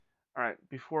All right,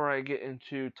 before I get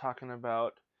into talking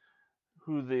about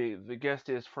who the guest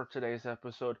is for today's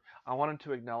episode, I wanted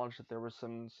to acknowledge that there was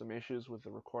some issues with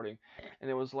the recording, and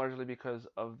it was largely because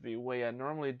of the way I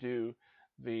normally do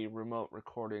the remote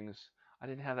recordings. I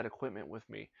didn't have that equipment with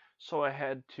me, so I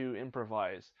had to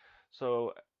improvise.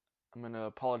 So I'm gonna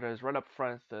apologize right up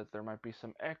front that there might be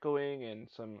some echoing and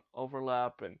some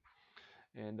overlap,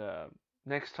 and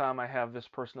next time I have this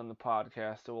person on the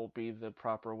podcast, it will be the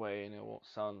proper way and it won't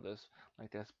sound this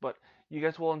like this. But you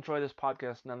guys will enjoy this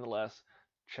podcast nonetheless.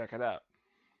 Check it out.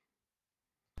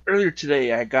 Earlier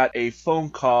today, I got a phone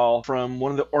call from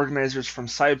one of the organizers from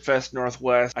CybFest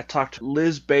Northwest. I talked to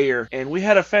Liz Bayer, and we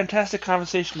had a fantastic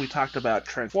conversation. We talked about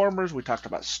Transformers, we talked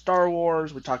about Star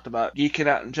Wars, we talked about geeking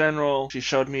out in general. She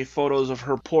showed me photos of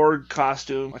her Porg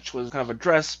costume, which was kind of a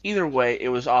dress. Either way, it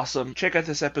was awesome. Check out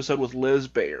this episode with Liz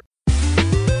Bayer.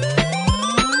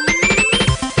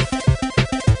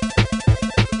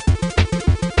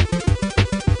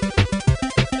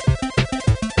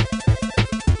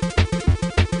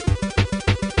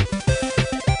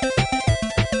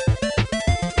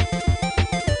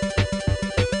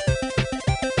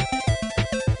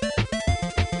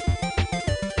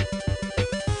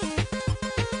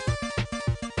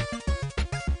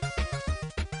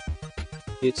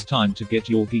 It's time to get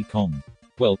your geek on.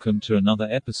 Welcome to another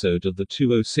episode of the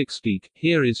 206 Geek.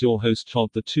 Here is your host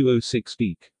Todd, the 206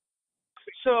 Geek.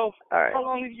 So, All right. how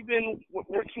long have you been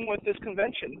working with this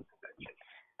convention?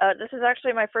 This is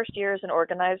actually my first year as an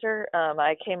organizer.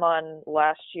 I came on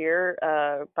last year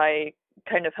by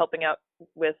kind of helping out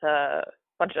with a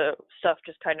bunch of stuff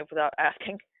just kind of without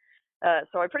asking.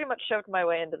 So I pretty much shoved my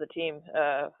way into the team,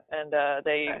 and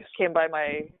they Nice. came by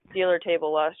my dealer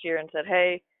table last year and said,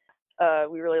 hey,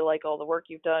 we really like all the work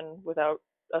you've done without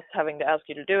us having to ask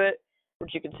you to do it.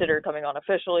 Would you consider coming on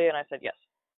officially? And I said yes.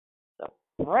 So.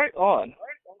 Right on.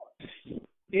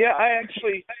 Yeah, I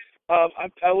actually,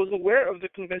 I was aware of the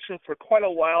convention for quite a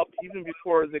while, even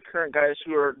before the current guys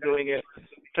who are doing it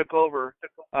took over,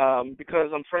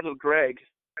 because I'm friends with Greg.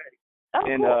 Oh,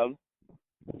 And cool.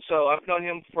 so I've known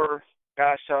him for,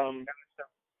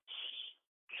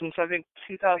 since I think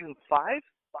 2005.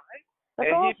 That's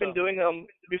And he'd awesome. been doing them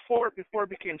before it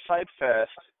became CybFest.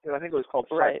 I think it was called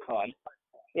Right. CybCon.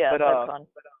 Yeah, but, that's fun.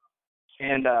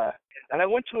 And I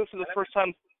went to it for the first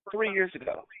time 3 years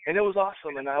ago, and it was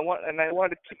awesome. And I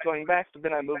wanted to keep going back, but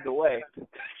then I moved away.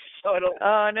 So Oh, no.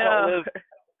 I don't live.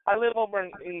 I live over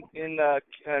in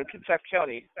Kitsap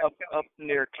County, up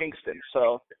near Kingston.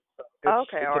 So it's all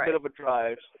a right. bit of a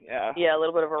drive. Yeah. Yeah, a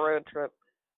little bit of a road trip.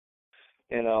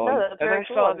 You know. No, that's and very I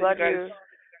cool. saw I'm that glad you guys.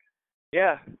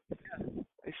 Yeah.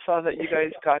 I saw that you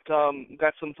guys got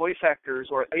some voice actors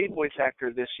or a voice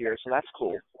actor this year, so that's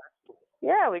cool.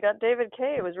 Yeah, we got David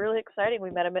Kay. It was really exciting.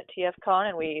 We met him at TFCon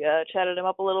and we chatted him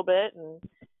up a little bit, and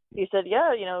he said,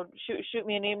 "Yeah, shoot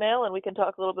me an email and we can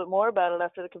talk a little bit more about it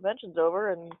after the convention's over."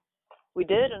 And we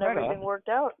did, and Right on. everything worked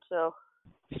out. So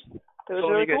it was So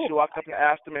really you guys, cool. you walked up and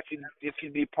asked him if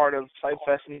he'd be part of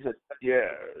CybFest, and he said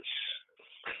yes.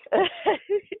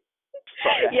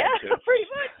 Sorry, I Yeah, had to. pretty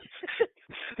much.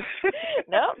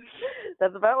 No,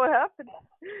 that's about what happened.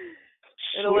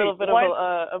 In a little Sweet. bit of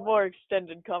a more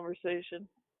extended conversation.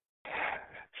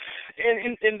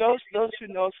 And those who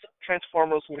know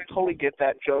Transformers will totally get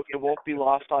that joke. It won't be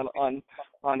lost on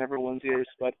everyone's ears.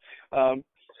 But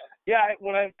yeah,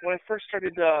 when I first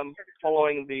started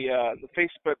following the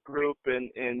Facebook group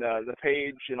and the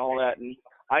page and all that, and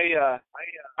I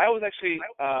was actually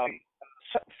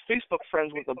Facebook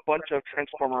friends with a bunch of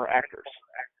Transformer actors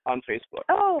on Facebook.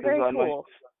 Oh, very cool.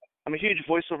 I'm a huge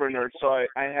voiceover nerd, so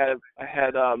I had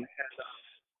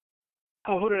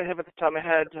who did I have at the time? I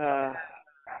had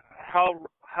Hal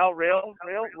Rail.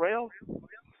 He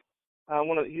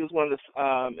was one of the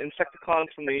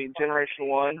Insecticons from the Generation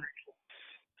 1.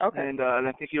 Okay. And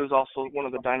I think he was also one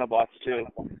of the Dinobots too.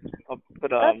 But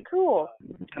That's cool.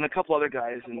 and a couple other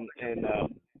guys, and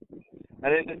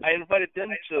I invited them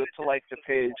to like the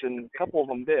page, and a couple of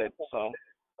them did. So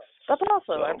That's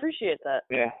awesome. So, I appreciate that.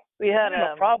 yeah. We had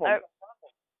No problem.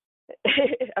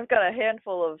 I've got a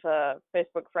handful of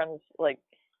Facebook friends, like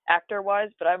actor-wise,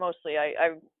 but I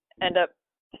end up,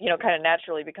 kind of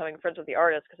naturally becoming friends with the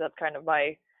artists because that's kind of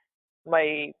my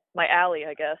alley,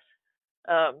 I guess.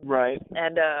 Right.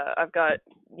 And I've got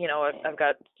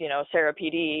Sarah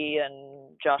PD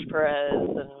and Josh Perez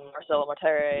and Marcelo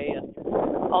Matere and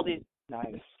all these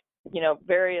Nice.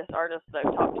 Various artists that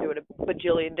I've talked to at a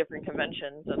bajillion different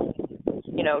conventions, and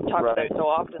talk to them so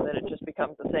often that it just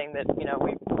becomes a thing that I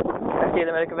see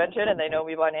them at a convention and they know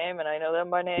me by name and I know them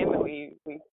by name, and we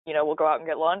we'll go out and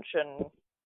get lunch, and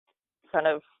kind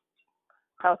of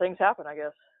how things happen, I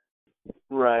guess.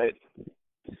 Right.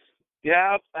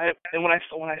 Yeah, and when I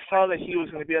saw that he was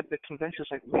going to be at the convention,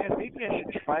 I was like, man, maybe I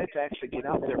should try to actually get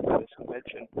out there for this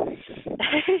convention.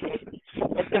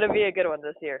 It's going to be a good one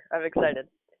this year. I'm excited.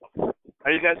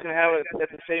 Are you guys going to have it at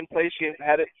the same place you've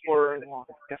had it for, well,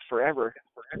 I guess forever,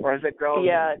 or has it grown?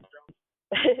 Yeah.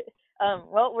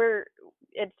 Well,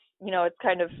 it's it's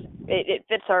kind of it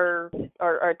fits our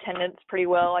attendance pretty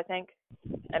well, I think,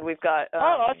 and we've got.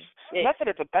 Not that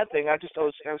it's a bad thing. I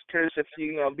was curious if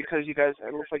because you guys,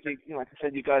 it looks like like I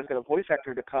said, you guys got a voice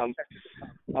actor to come.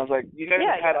 I was like, you guys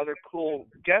have had other cool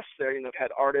guests there.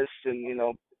 Had artists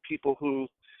and people who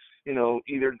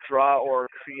either draw or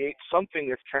create something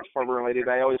that's Transformer related.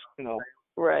 I always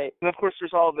Right. And of course,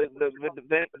 there's all the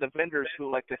vendors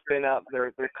who like to thin out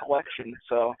their collection.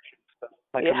 So.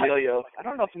 Like Emilio. I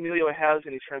don't know if Emilio has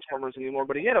any Transformers anymore,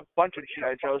 but he had a bunch of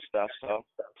G.I. Joe stuff, so.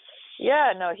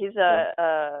 Yeah, no, he's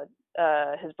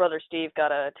his brother Steve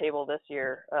got a table this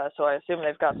year, so I assume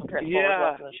they've got some Transformers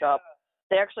left in the shop.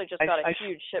 They actually just got a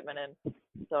huge shipment in,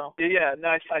 so. Yeah, no,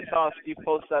 I saw Steve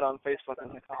post that on Facebook,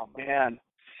 and I was like, oh man,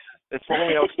 if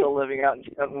only I was still living out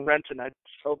in Renton, I'd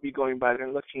still be going by there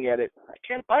and looking at it. I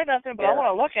can't buy nothing, but I want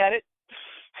to look at it.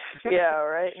 Yeah,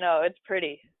 right. No, it's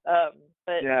pretty.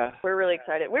 But we're really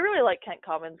excited. We really like Kent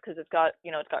Commons because it's got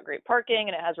great parking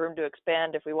and it has room to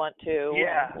expand if we want to.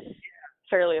 Yeah. It's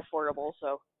fairly affordable,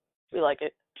 so we like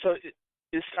it. So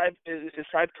is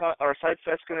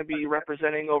CybFest going to be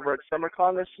representing over at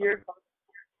SummerCon this year?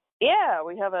 Yeah,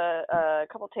 we have a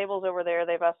couple tables over there.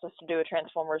 They've asked us to do a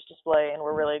Transformers display, and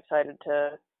we're really excited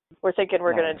to. We're thinking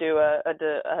we're going to do a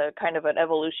kind of an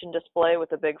evolution display with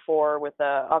the big four with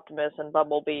Optimus and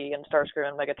Bumblebee and Starscream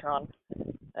and Megatron,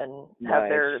 and have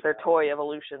their toy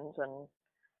evolutions and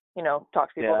talk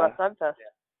to people about CybFest.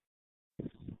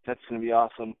 That's going to be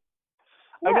awesome.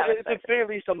 Yeah, at the very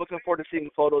least, I'm looking forward to seeing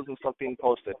photos and stuff being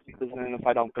posted. Because then if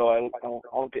I don't go,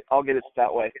 I'll get it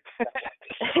that way.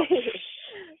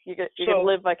 You can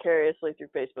live vicariously through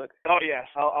Facebook. Oh yes,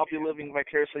 I'll be living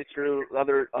vicariously through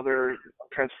other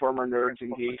Transformer nerds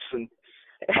and geeks, and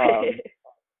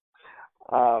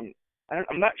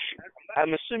I'm not sure.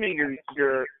 I'm assuming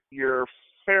you're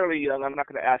fairly young. I'm not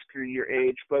going to ask you your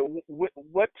age, but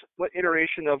what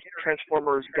iteration of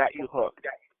Transformers got you hooked?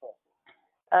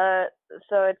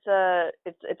 So it's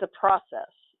a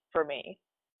process for me.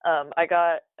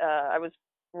 I was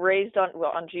raised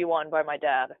on G1 by my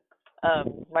dad.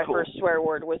 My first swear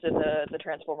word was in the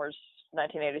Transformers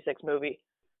 1986 movie.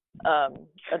 And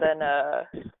then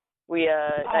we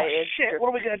shit, what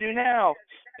are we gonna do now?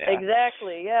 Yeah.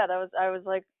 Exactly, yeah. I was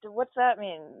like, what's that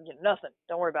mean? Nothing.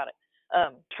 Don't worry about it.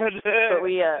 But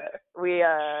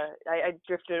I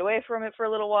drifted away from it for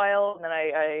a little while, and then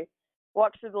I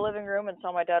walked through the living room and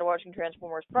saw my dad watching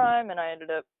Transformers Prime, and I ended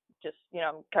up just,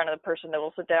 I'm kind of the person that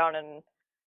will sit down and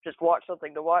just watch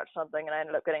something to watch something, and I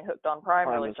ended up getting hooked on Prime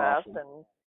really fast. Awesome.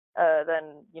 And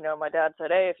then, my dad said,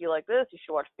 hey, if you like this, you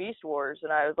should watch Beast Wars.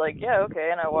 And I was like, yeah, okay.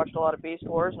 And I watched a lot of Beast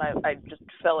Wars, and I just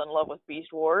fell in love with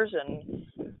Beast Wars. And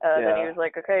then he was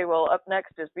like, okay, well, up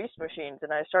next is Beast Machines.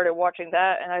 And I started watching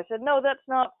that, and I said, no, that's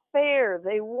not fair.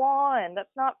 They won.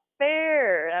 That's not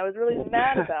fair. And I was really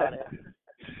mad about it.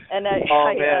 And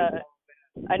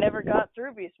I never got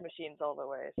through Beast Machines all the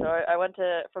way. So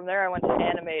from there I went to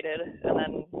animated, and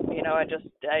then,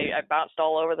 I bounced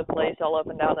all over the place, all up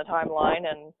and down the timeline,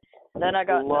 and then I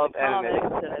got into comics,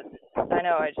 and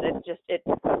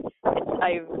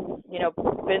I've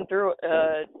been through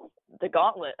the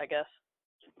gauntlet, I guess.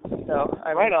 So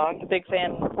I'm right on. a big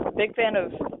fan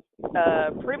of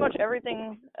pretty much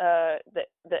everything.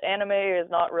 The anime is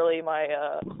not really my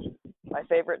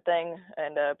favorite thing,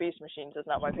 and Beast Machines is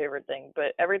not my favorite thing,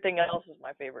 but everything else is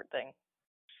my favorite thing.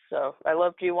 So I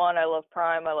love G1, I love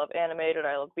Prime, I love animated,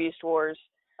 I love Beast Wars.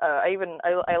 I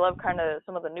love kind of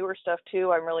some of the newer stuff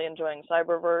too. I'm really enjoying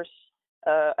Cyberverse.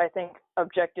 I think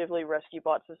objectively Rescue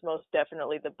Bots is most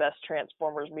definitely the best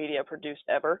Transformers media produced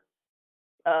ever.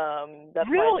 That's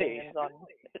my opinions on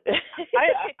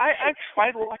I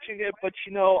tried watching it, but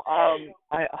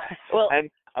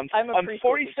I'm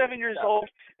 47 years old,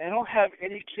 and I don't have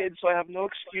any kids, so I have no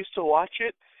excuse to watch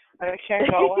it. And I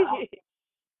can't go out.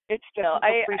 It's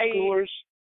definitely for preschoolers.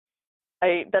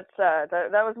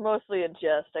 That was mostly a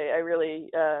jest. I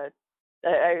really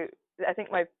I think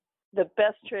the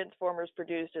best Transformers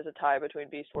produced is a tie between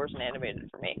Beast Wars and animated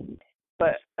for me.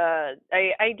 But I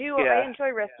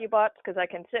enjoy Rescue Bots because I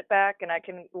can sit back and I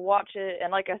can watch it,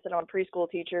 and like I said, I'm a preschool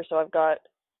teacher, so I've got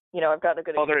a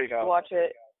good excuse to watch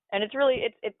it, and it's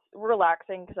really it's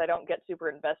relaxing because I don't get super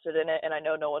invested in it, and I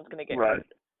know no one's gonna get hurt.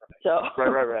 So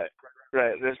right.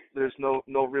 Right. There's no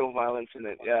real violence in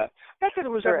it. Yeah. Not that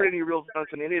there was ever any real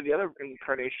violence in any of the other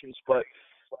incarnations, but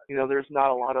there's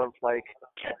not a lot of like,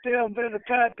 get them, they're the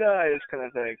bad guys kind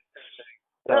of thing.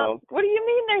 So. What do you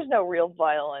mean there's no real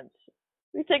violence?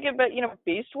 We think about,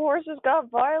 Beast Wars has got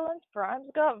violence,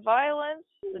 Prime's got violence,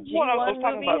 the G1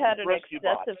 movie had an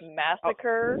excessive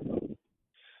massacre.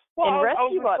 In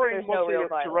Rescue Bots, there's no real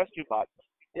violence. To Rescue Bots.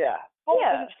 Yeah.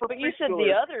 Yeah, but you said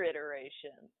the other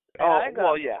iterations. And I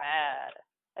got mad.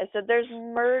 I said there's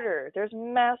murder, there's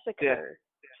massacre. Yeah.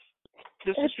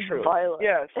 This is true. Violent.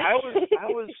 Yes, I was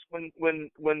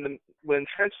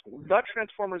not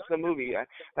Transformers the movie.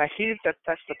 I hated that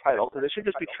that's the title because it should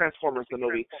just be Transformers the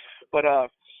movie. But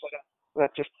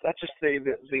that's just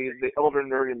the elder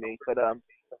nerd in me. But I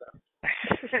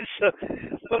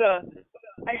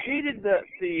hated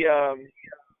the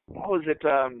what was it?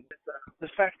 The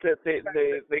fact that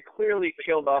they clearly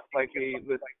killed off like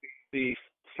the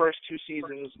first two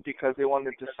seasons because they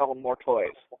wanted to sell more toys.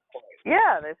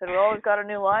 Yeah, they said we always got a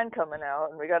new line coming out,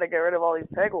 and we got to get rid of all these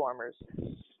peg warmers.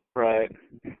 Right.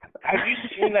 Have you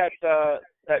seen that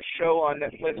show on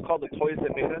Netflix called The Toys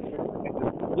That Made Us?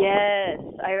 Yes,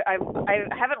 I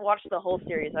haven't watched the whole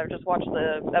series. I've just watched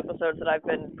the episodes that I've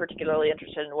been particularly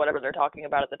interested in, whatever they're talking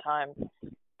about at the time.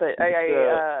 But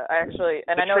I actually,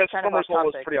 and I know it's kind of off topic. One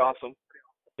was pretty awesome.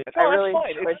 Yeah,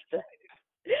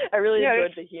 I really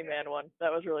enjoyed the He-Man one.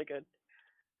 That was really good.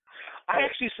 I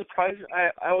actually surprised.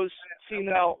 I was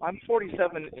now. I'm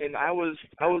 47, and I was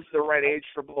the right age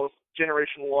for both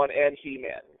Generation 1 and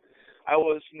He-Man. I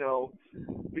was,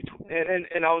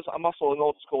 I'm also an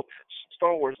old school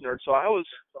Star Wars nerd, so I was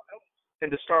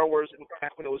into Star Wars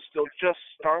back when it was still just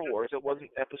Star Wars. It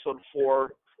wasn't Episode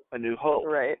 4, A New Hope.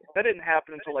 Right. That didn't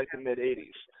happen until like the mid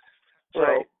 '80s. So,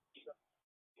 right.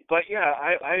 But yeah,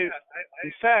 I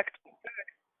in fact,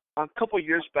 a couple of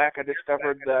years back, I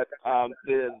discovered that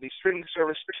the streaming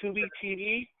service Tubi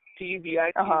TV,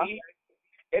 TVI TV,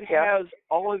 it has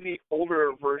all of the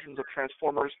older versions of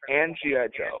Transformers and G.I.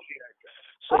 Joe.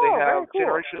 So they have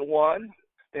Generation 1,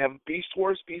 they have Beast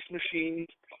Wars, Beast Machine,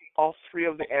 all three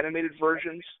of the animated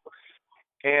versions,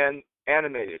 and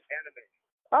animated.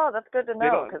 Oh, that's good to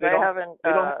know because I haven't.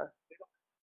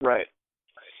 Right.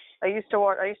 I used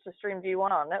to stream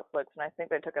G1 on Netflix, and I think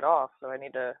they took it off, so I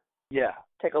need to. Yeah.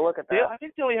 Take a look at that. I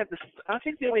think they only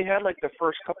had like the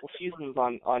first couple seasons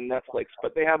on Netflix,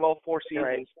 but they have all 4 seasons.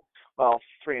 Right. Well,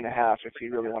 3.5 if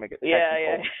you really want to get technical.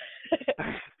 Yeah.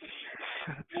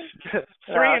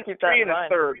 three and a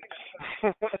third.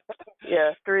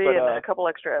 Yeah, 3 and a couple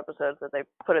extra episodes that they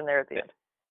put in there at the end.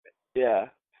 Yeah.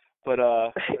 But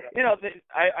I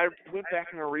went back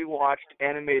and rewatched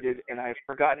animated, and I've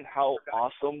forgotten how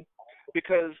awesome.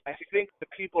 Because I think the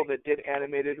people that did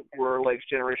animated were like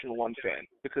Generation 1 fans,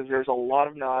 because there's a lot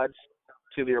of nods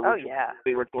to the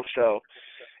original show.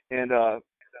 And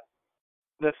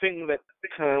the thing that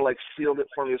kind of like sealed it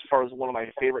for me as far as one of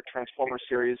my favorite Transformers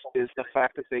series is the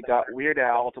fact that they got Weird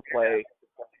Al to play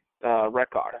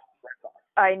Wreck-Gar.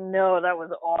 I know, that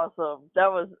was awesome.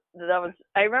 That was.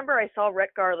 I remember I saw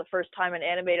Wreck-Gar the first time in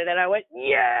animated, and I went,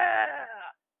 yeah!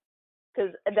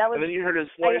 Because that was. And then you heard his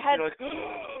voice, and you're like,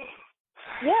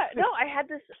 yeah, no, I had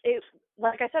this,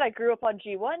 like I said, I grew up on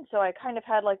G1, so I kind of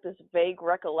had like this vague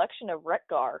recollection of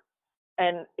Wreck-Gar,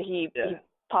 and he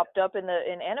popped up in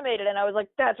animated, and I was like,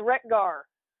 that's Wreck-Gar,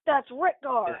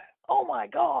 oh my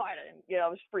god, and I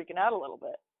was freaking out a little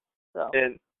bit. So.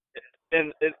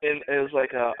 And it was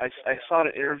like I saw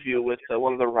an interview with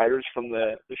one of the writers from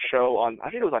the show on, I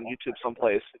think it was on YouTube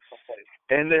someplace,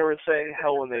 and they were saying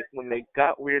how when they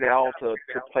got Weird Al to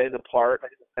play the part,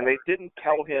 and they didn't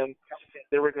tell him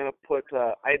they were going to put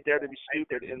 "I Dare to Be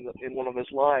Stupid" in one of his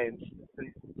lines,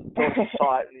 and so he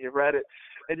saw it and he read it,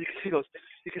 and he goes,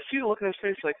 you can see the look on his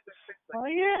face like, oh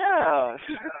yeah,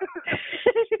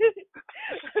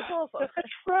 that's awesome.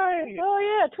 That's right.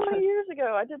 Oh yeah, 20 years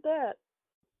ago I did that.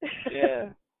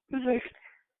 Yeah, it's like,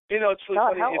 it's really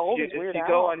funny. How old is Weird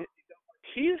Al?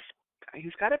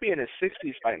 He's got to be in his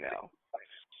 60s by now.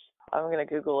 I'm gonna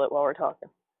Google it while we're talking.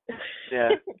 Yeah,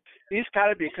 he's got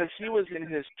to be, because he was in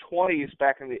his 20s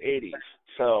back in the 80s.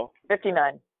 So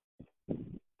 59.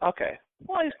 Okay,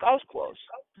 well, I was close.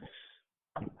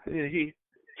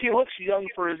 He looks young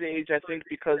for his age, I think,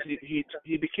 because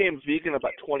he became vegan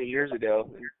about 20 years ago.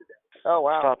 Oh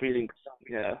wow! Stop eating.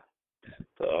 Yeah.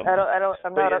 So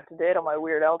I'm not up to date on my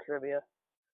Weird Al trivia.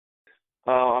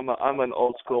 Oh, I'm an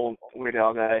old school Weird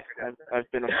Al guy.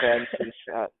 I've been a fan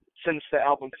since the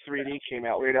album 3D came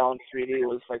out. Weird Al in 3D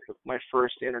was like my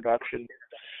first introduction.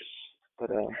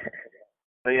 But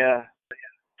yeah.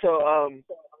 So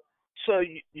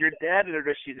your dad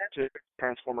introduced you to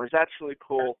Transformers. That's really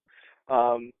cool.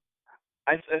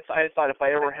 I thought if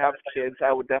I ever have kids,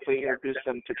 I would definitely introduce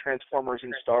them to Transformers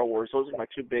and Star Wars. Those are my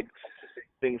two big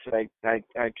things that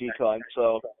I geek on.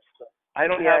 So I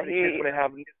don't have any kids, but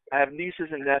I have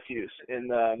nieces and nephews, and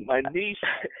my niece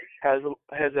has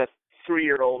a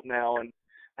 3-year-old now, and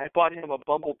I bought him a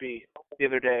Bumblebee the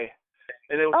other day,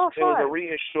 and it was a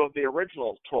reissue of the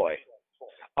original toy.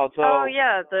 Although,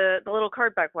 the little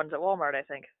cardback ones at Walmart, I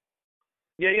think.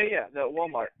 Yeah, the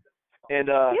Walmart. And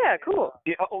yeah, cool.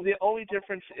 The only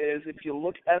difference is if you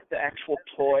look at the actual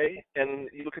toy and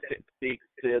you look at the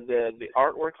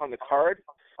artwork on the card,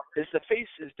 is the face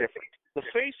is different. The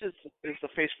face is the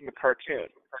face from the cartoon.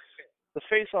 The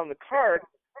face on the card,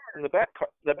 and the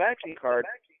backing card,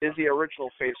 is the original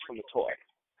face from the toy.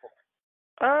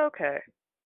 Oh, okay.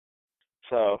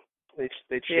 So they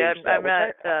changed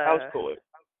that. I was cool with.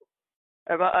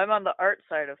 I'm on the art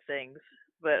side of things,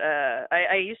 but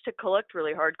I used to collect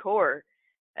really hardcore,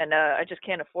 and I just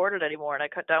can't afford it anymore, and I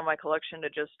cut down my collection to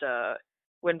just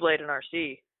Windblade and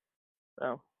RC.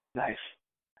 So nice.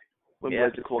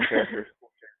 Windblade's a cool character.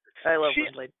 I love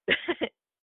Windblade.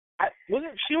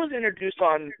 She was introduced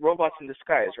on Robots in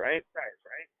Disguise, right?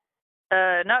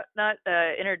 Not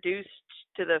introduced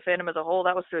to the fandom as a whole.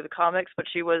 That was through the comics, but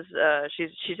she was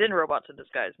she's in Robots in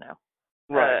Disguise now.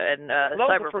 Right. And that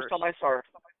CybFest. was the first time I saw her.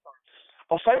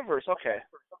 Oh, CybFest. Okay.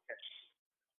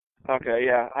 Okay,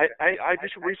 yeah. I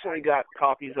just recently got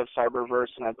copies of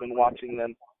CybFest, and I've been watching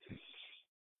them.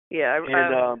 Yeah,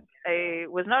 and, I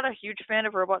was not a huge fan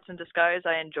of Robots in Disguise.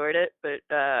 I enjoyed it, but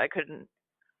I couldn't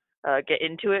get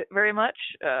into it very much.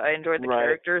 I enjoyed the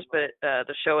characters, but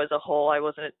the show as a whole I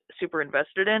wasn't super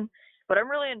invested in. But I'm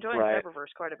really enjoying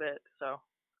CybFest quite a bit. So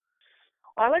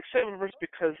I like CybFest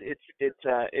because it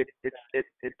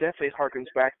definitely harkens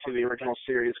back to the original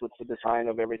series with the design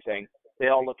of everything. They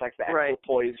all look like the actual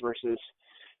toys versus,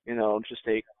 just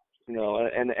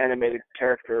an animated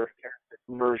character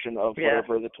version of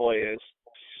whatever the toy is.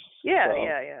 Yeah, so.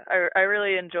 I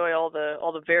really enjoy all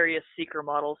the various Seeker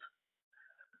models.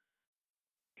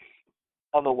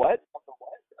 All the what?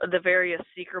 The various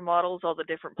Seeker models, all the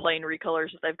different plane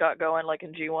recolors that they've got going, like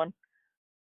in G1.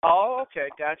 Oh, okay,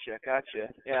 gotcha.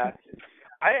 Yeah,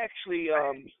 I actually,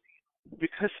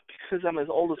 because I'm as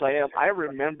old as I am, I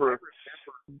remember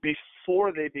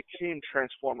before they became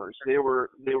Transformers, they were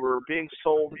being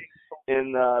sold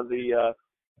in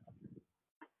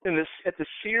at the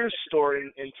Sears store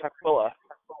in Tukwila,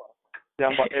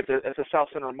 down by, at the South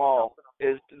Center Mall,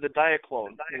 is the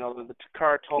Diaclone, the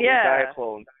Takara Tomy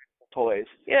Diaclone toys.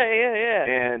 Yeah.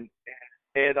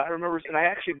 And I remember, and I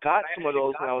actually got some of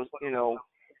those when I was,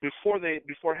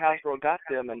 before Hasbro got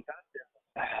them, and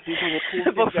these were the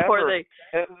coolest things before ever.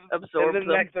 They absorbed them.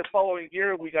 And then the following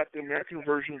year, we got the American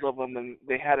versions of them, and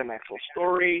they had an actual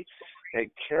story, they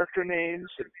had character names.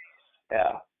 And,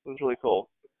 yeah, it was really cool.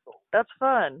 That's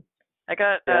fun. I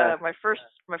got my first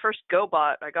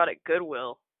GoBot. I got at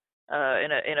Goodwill,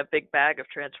 in a big bag of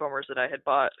Transformers that I had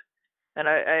bought, and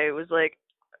I was like,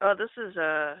 oh, this is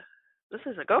a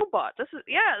GoBot.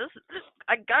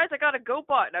 Guys, I got a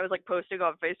GoBot, and I was like posting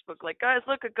on Facebook, like, guys,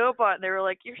 look, a GoBot, and they were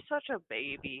like, you're such a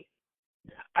baby.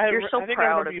 You're so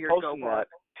proud of your GoBot.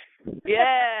 That.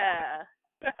 Yeah.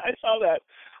 I saw that.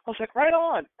 I was like, right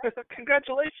on.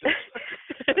 Congratulations.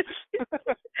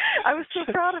 I was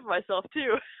so proud of myself,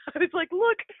 too. I was like,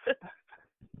 look.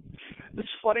 What's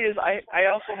funny is I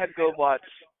also had GoBots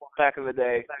back in the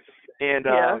day. And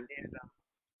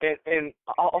and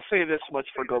I'll say this much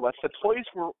for GoBots. The toys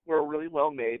were really well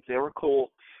made. They were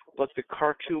cool, but the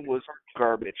cartoon was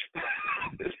garbage.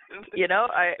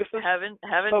 I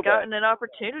haven't gotten an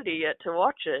opportunity yet to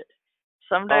watch it.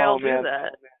 Someday I'll do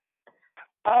that.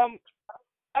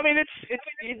 I mean, it's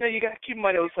you got to keep in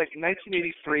mind it was like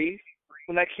 1983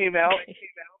 when that came out,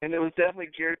 and it was definitely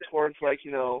geared towards 8,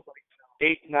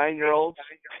 9-year-olds.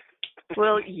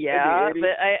 Well, yeah,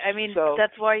 but I mean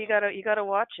that's why you gotta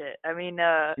watch it. I mean,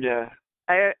 I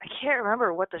can't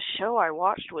remember what the show I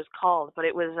watched was called, but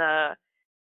it was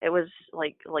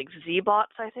like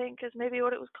Z-Bots, I think, is maybe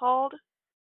what it was called.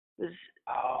 It was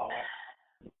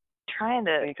trying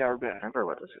to remember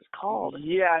what this was called.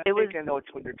 Yeah, I think I know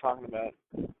what you're talking about.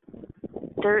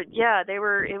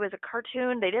 It was a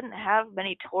cartoon. They didn't have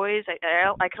many toys.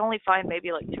 I could only find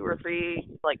maybe like 2 or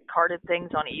 3 like carded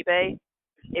things on eBay.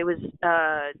 It was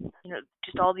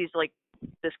just all these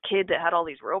this kid that had all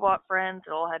these robot friends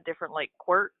that all had different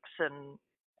quirks and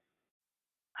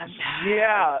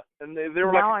and they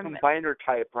were like a combiner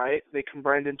type, right? They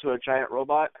combined into a giant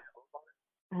robot.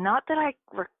 Not that I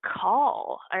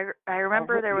recall. I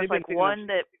remember there was one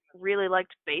that really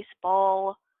liked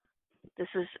baseball,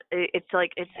 it's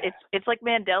like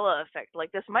Mandela effect.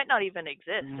 Like this might not even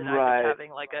exist, and I'm just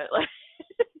having like a like.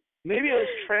 Maybe it was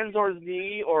Transor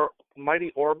Z or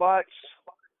Mighty Orbots.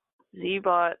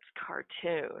 Z-Bots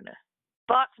cartoon.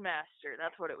 Bots Master,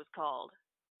 that's what it was called.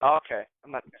 Okay,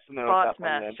 I'm not familiar with Bots that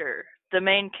one Master. The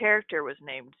main character was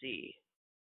named Z.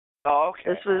 Oh, okay.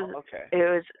 This was okay. It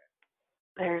was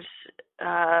there's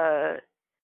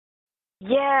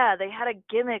yeah, they had a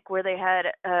gimmick where they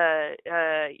had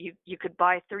you could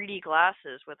buy 3D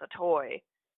glasses with a toy.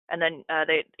 And then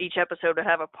each episode would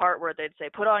have a part where they'd say,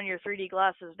 "Put on your 3D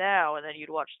glasses now," and then you'd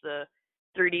watch the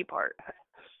 3D part.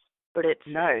 But it's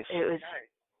nice. It was.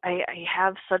 I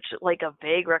have such like a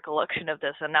vague recollection of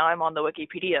this, and now I'm on the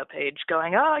Wikipedia page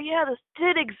going, "Oh yeah, this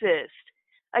did exist.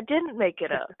 I didn't make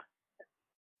it up."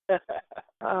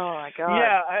 Oh my god.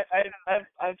 Yeah,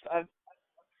 I've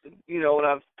when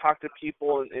I've talked to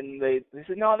people and they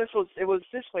said, "No, it was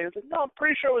this way." I was like, "No, I'm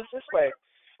pretty sure it was this way."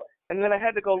 And then I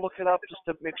had to go look it up just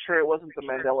to make sure it wasn't the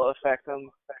Mandela effect. And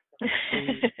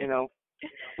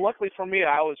luckily for me,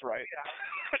 I was right.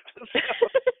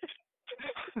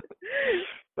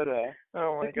 But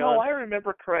oh my god. No, I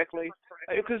remember correctly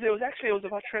because it was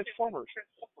about Transformers.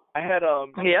 I had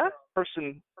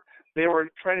person. They were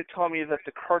trying to tell me that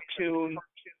the cartoon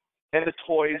and the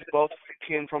toys both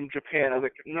came from Japan. I was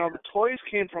like, no, the toys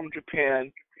came from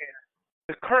Japan.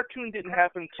 The cartoon didn't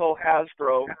happen until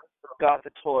Hasbro got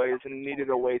the toys and needed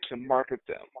a way to market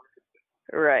them.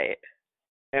 Right.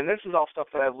 And this is all stuff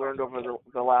that I've learned over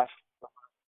the last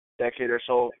decade or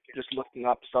so, just looking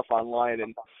up stuff online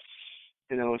and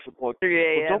it's like,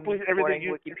 don't believe everything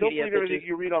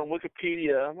you read on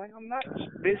Wikipedia. I'm like, I'm not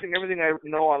basing everything I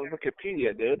know on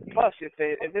Wikipedia, dude. Plus, if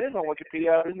it is on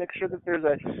Wikipedia, I'll just make sure that there's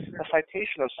a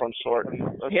citation of some sort.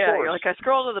 Source. You're like, I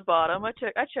scroll to the bottom. I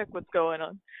check what's going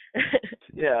on.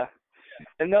 Yeah.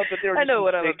 And no, but they kept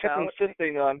about.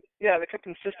 insisting on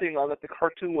that the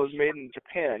cartoon was made in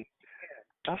Japan.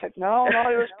 I was like, no,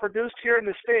 it was produced here in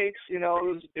the States. It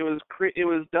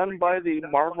was done by the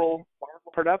Marvel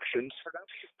Productions,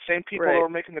 same people that were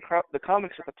making the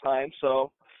comics at the time.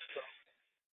 So,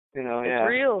 it's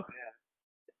real.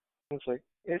 It's like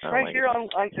it's right here on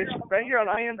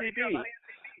IMDb.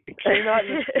 It came out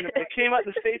in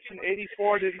the States in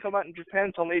 '84. Didn't come out in Japan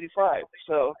until '85.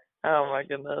 So. Oh my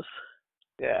goodness.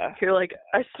 Yeah. You're like,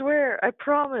 I swear, I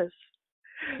promise,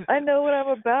 I know what I'm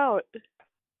about.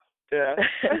 Yeah.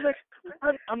 I was like,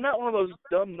 I'm not one of those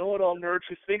dumb know-it-all nerds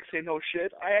who thinks they know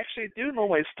shit. I actually do know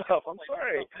my stuff. I'm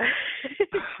sorry.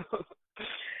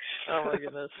 Oh my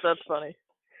goodness, that's funny.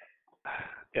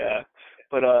 Yeah,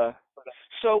 but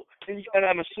so, and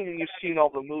I'm assuming you've seen all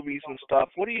the movies and stuff.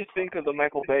 What do you think of the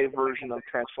Michael Bay version of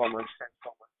Transformers?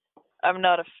 I'm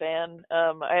not a fan.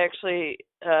 I actually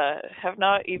have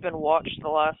not even watched The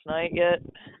Last Night yet.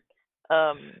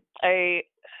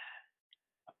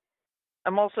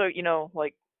 I'm also,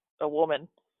 like a woman,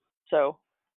 so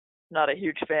not a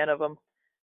huge fan of them.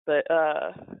 But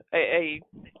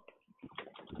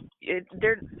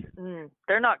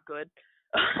they're not good.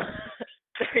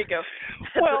 There you go.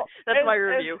 That's my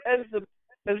review. As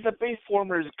the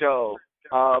Bayformers go,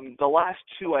 the last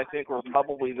two I think were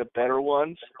probably the better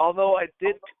ones. Although I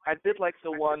did like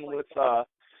the one with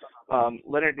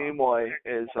Leonard Nimoy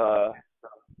is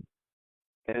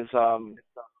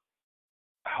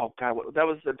oh god, that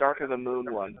was the Dark of the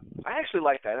Moon one. I actually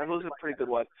like that. That was a pretty good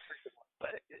one.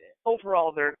 But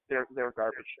overall, they're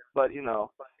garbage. But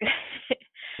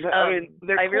I mean,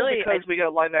 they're cool because we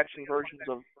got live action versions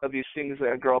of these things that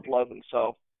I grew up loving.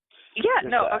 So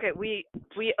okay, we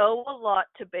owe a lot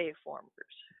to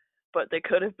Bayformers, but they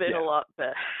could have been a lot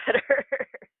better.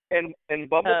 And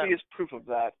Bumblebee is proof of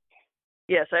that.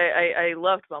 Yes, I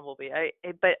loved Bumblebee.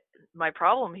 But my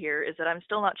problem here is that I'm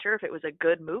still not sure if it was a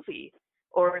good movie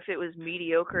or if it was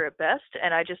mediocre at best,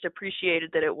 and I just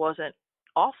appreciated that it wasn't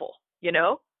awful.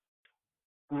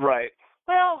 Right.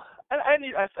 Well, I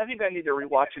think I need to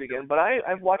rewatch it again, but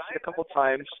I've watched it a couple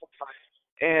times,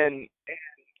 and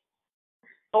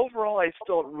overall, I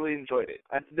still really enjoyed it.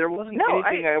 There wasn't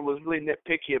anything I was really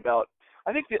nitpicky about.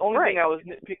 I think the only thing I was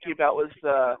nitpicky about was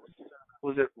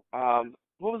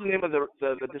what was the name of the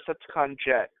Decepticon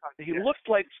jet? He looked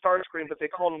like Starscream, but they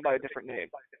called him by a different name.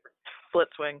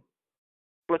 Blitzwing.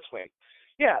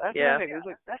 Yeah, that's the thing. It was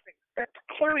like that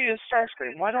clearly is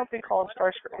Starscream. Why don't they call it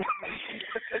Starscream?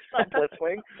 It's not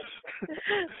Blitzwing.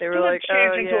 They were like,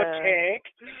 change into a tank.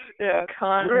 Yeah.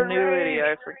 Continuity.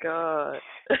 I forgot.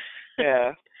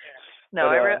 Yeah. No,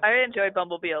 but, I enjoyed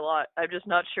Bumblebee a lot. I'm just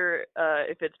not sure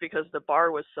if it's because the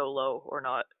bar was so low or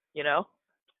not.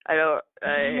 I don't.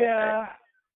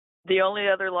 the only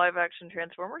other live-action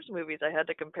Transformers movies I had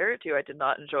to compare it to, I did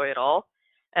not enjoy at all.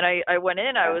 And I went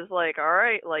in, I was like, all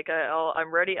right, like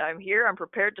I'm ready, I'm here, I'm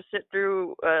prepared to sit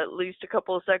through at least a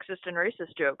couple of sexist and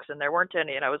racist jokes, and there weren't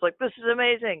any. And I was like, this is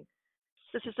amazing.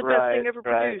 This is the best thing ever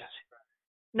produced.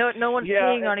 No one's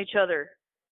peeing on each other.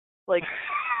 Like,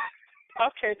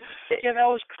 okay, yeah, that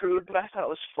was crude, but I thought it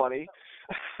was funny.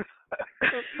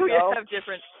 we have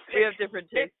different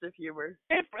tastes of humor.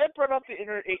 It brought up the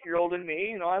inner 8-year-old in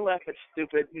me. I laugh at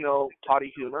stupid,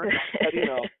 potty humor.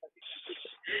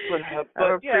 But,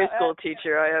 I'm a preschool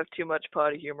teacher. I have too much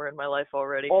potty humor in my life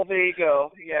already. Well, there you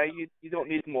go. Yeah, you don't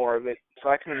need more of it, so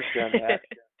I can understand that.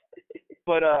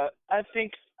 But I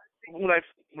think when I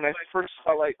first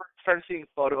started seeing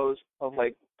photos of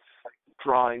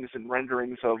drawings and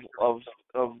renderings of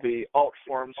the alt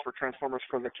forms for Transformers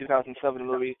for the 2007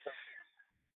 movie,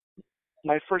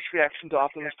 my first reaction to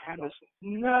Optimus Prime is,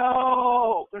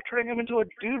 no, they're turning him into a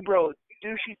dude, bro,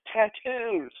 douchey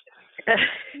tattoos.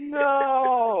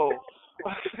 No.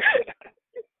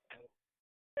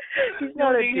 He's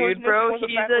not a dude, bro.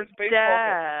 He's a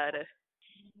dad.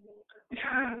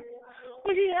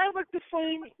 Well, he had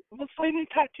the flaming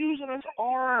tattoos on his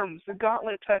arms, the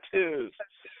gauntlet tattoos.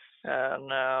 Oh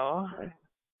no.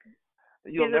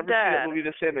 You'll never see that movie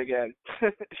the same again.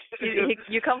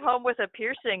 You come home with a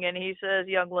piercing and he says,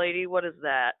 young lady, what is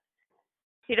that?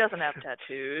 He doesn't have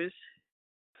tattoos.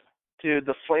 Dude,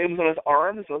 the flames on his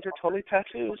arms, those are totally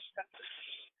tattoos.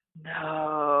 No.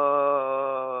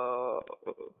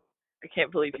 I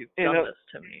can't believe you've done this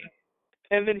to me.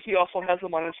 And then he also has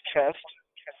them on his chest.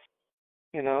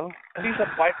 He's a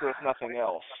biker if nothing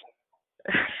else.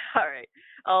 All right.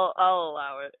 I'll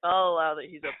allow it. I'll allow that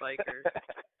he's a biker.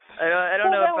 I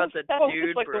don't know about the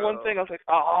dude, bro. The one thing I was like,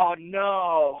 oh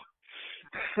no.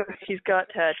 He's got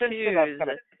tattoos.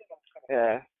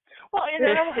 Yeah. Well, I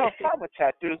don't have a problem with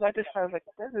tattoos. I was like,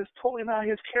 that is totally not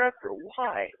his character.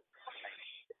 Why?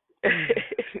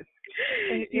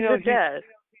 He's a dad.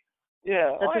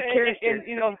 Yeah. That's his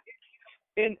character.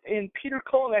 And Peter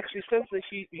Cullen actually says that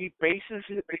he bases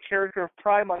the character of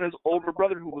Prime on his older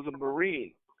brother who was a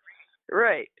Marine.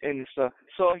 Right. And so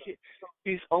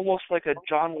he's almost like a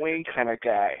John Wayne kind of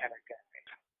guy.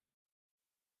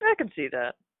 I can see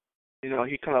that. He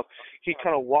kind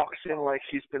of walks in like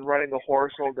he's been riding a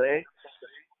horse all day.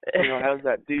 Has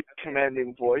that deep,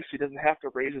 commanding voice. He doesn't have to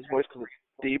raise his voice because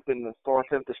it's deep and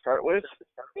authoritative to start with.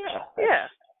 Yeah.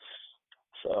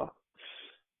 So,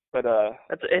 but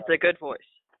it's a good voice.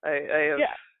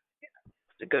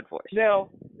 It's a good voice. Now,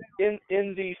 in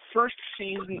the first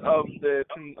season of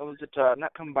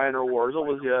not Combiner Wars? What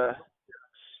was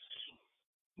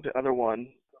the other one?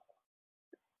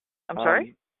 I'm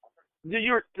sorry.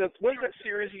 What is that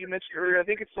series you mentioned earlier? I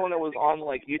think it's the one that was on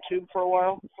YouTube for a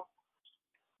while.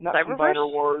 Not Combiner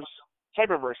Wars.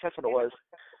 Cyberverse, that's what it was.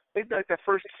 I think the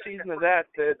first season of that,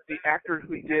 the actor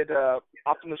who did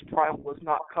Optimus Prime was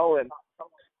not Cullen.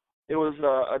 It was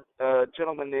a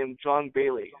gentleman named John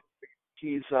Bailey.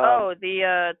 He's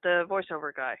the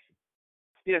voiceover guy.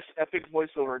 Yes, epic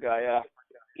voiceover guy. Yeah.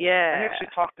 Yeah. I actually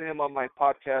talked to him on my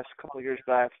podcast a couple of years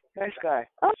back. Nice guy.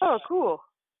 Oh, cool.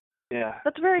 Yeah.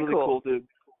 That's very really cool, dude.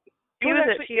 He was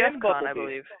at TFCon, I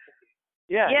believe.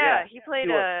 Yeah. He played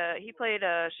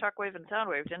Shockwave and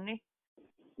Soundwave, didn't he?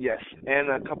 Yes, and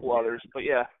a couple others, but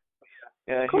yeah.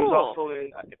 Yeah, cool. He was also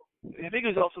in. I think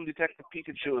he was also in Detective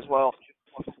Pikachu as well.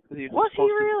 Was he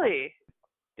really?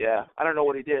 Yeah, I don't know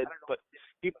what he did, but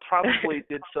he probably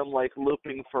did some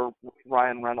looping for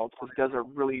Ryan Reynolds because he does a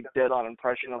really dead-on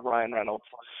impression of Ryan Reynolds.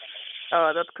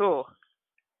 Oh, that's cool.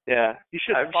 Yeah, you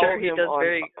should follow him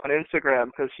on Instagram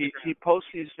because he posts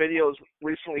these videos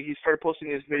recently. He started posting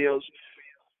these videos.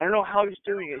 I don't know how he's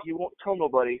doing it. He won't tell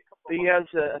nobody. But he has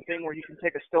a thing where he can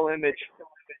take a still image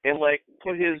and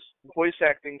put his voice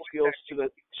acting skills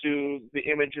to the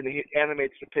image, and he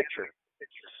animates the picture.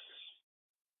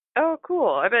 Oh, cool.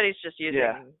 I bet he's just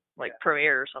using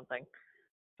Premiere or something.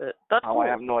 But that's cool. I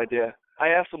have no idea. I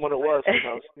asked him what it was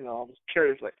because I was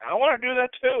curious. I want to do that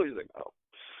too. He's like, oh,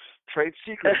 trade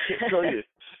secret. I can't tell you.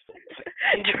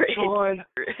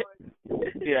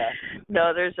 Yeah.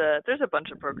 No, there's a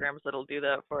bunch of programs that'll do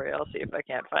that for you. I'll see if I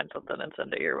can't find something and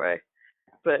send it your way.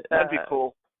 But that'd be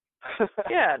cool.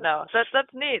 Yeah, no,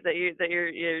 that's neat that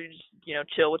you're just,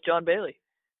 chill with John Bailey.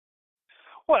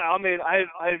 Well, I mean,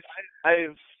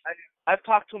 I've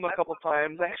talked to him a couple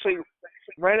times. Actually,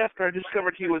 right after I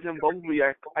discovered he was in Bumblebee,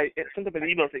 I sent him an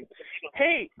email saying,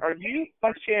 "Hey, are you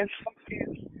by chance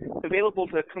available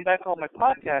to come back on my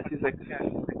podcast?" He's like,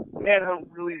 "Man, I'm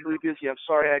really, really busy. I'm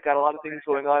sorry. I got a lot of things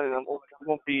going on, and I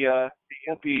won't be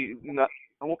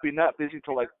won't be not busy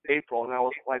till like April, and that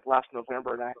was like last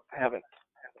November, and I haven't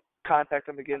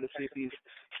contacted him again to see if he's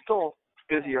still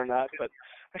busy or not, but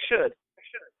I should.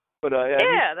 But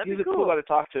Yeah, that'd he's be a cool cool. guy to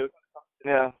talk to.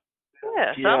 Yeah.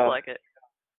 Yeah, sounds like it.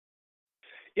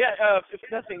 Yeah, if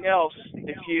nothing else,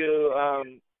 if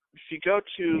you go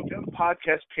to the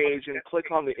podcast page and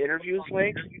click on the interviews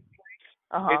link,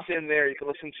 it's in there. You can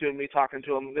listen to me talking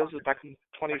to him. This was back in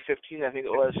 2015, I think it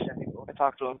was. I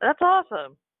talked to him. That's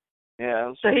awesome.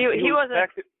 Yeah. So he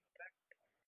wasn't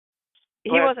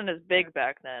He wasn't as big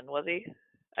back then, was he?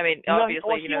 I mean,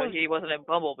 obviously, he wasn't in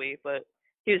Bumblebee, but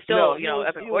he was still,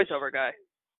 epic voiceover guy.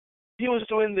 He was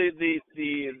doing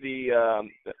the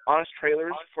honest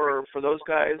trailers for those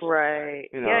guys. Right.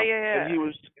 Yeah.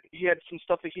 And he had some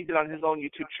stuff that he did on his own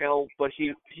YouTube channel, but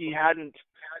he hadn't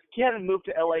moved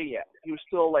to LA yet. He was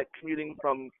still like commuting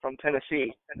from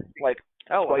Tennessee, like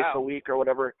twice a week or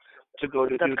whatever, to go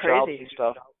to do jobs and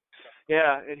stuff.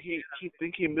 Yeah, and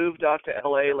he moved out to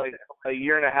LA like a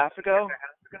year and a half ago.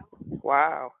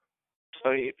 Wow.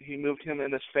 So he moved him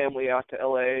and his family out to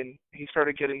LA, and he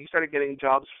started getting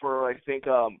jobs for, I think,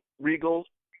 Regal.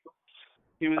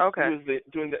 He was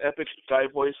doing the epic guy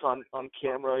voice on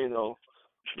camera, Regal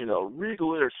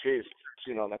Interface,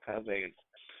 that kind of thing.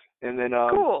 And then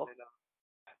cool.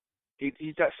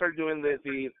 He started doing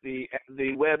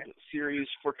the web series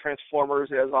for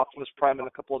Transformers as Optimus Prime and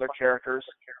a couple other characters.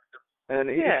 And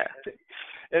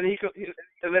then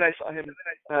I saw him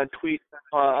tweet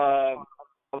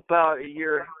about a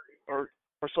year or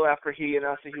so after he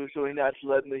announced that he was doing that,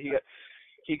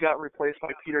 he got replaced by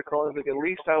Peter Cullen. Like, at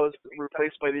least I was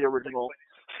replaced by the original.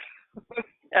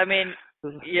 I mean,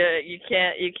 yeah, you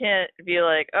can't be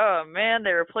like, oh man,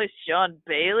 they replaced John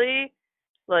Bailey.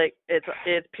 Like,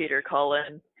 it's Peter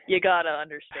Cullen. You gotta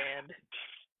understand.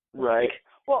 Right.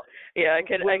 Well, yeah,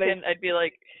 I'd be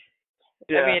like,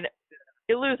 yeah. I mean,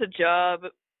 you lose a job,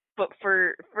 but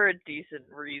for a decent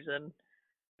reason.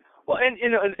 Well, and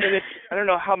it's, I don't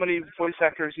know how many voice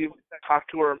actors you've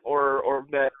talked to or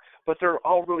met, but they're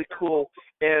all really cool,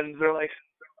 and they're like,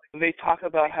 they talk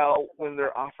about how when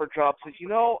they're offered jobs, like,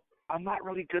 I'm not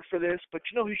really good for this, but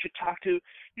who you should talk to?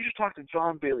 You should talk to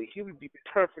John Bailey. He would be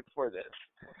perfect for this.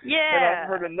 Yeah. And I've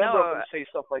heard a number of them say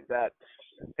stuff like that.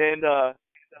 And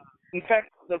in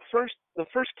fact, the first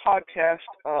podcast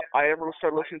I ever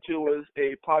started listening to was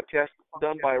a podcast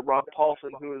done by Rob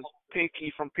Paulson, who is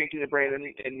Pinky from Pinky the Brain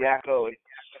and Yakko,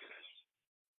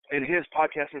 and his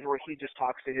podcast is where he just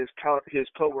talks to his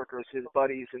coworkers, his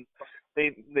buddies, and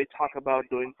they talk about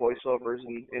doing voiceovers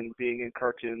and being in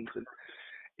cartoons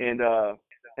and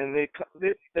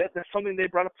that's something they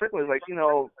brought up frequently. Like,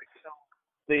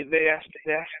 they asked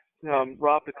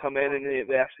Rob to come in and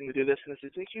they asked him to do this and this.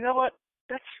 He's like, you know what?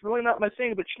 That's really not my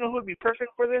thing, but who would be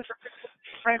perfect for this?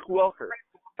 Frank Welker.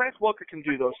 Frank Welker can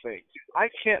do those things. I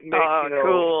can't make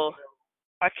cool.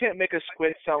 I can't make a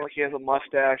squid sound like he has a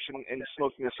mustache and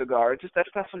smoking a cigar. That's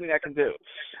not something I can do.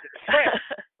 Frank,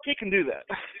 he can do that.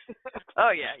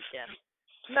 Oh yeah, he can.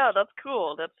 No, that's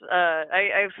cool. That's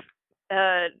I've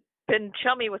been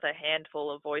chummy with a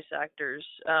handful of voice actors.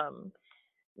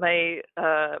 My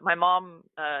mom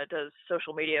does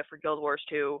social media for Guild Wars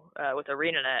 2 with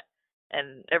ArenaNet,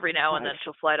 and every now and then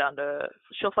she'll fly down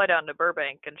to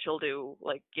Burbank and she'll do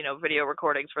video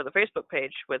recordings for the Facebook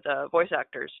page with voice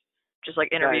actors, just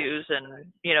like interviews and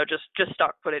just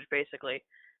stock footage basically.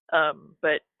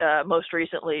 But most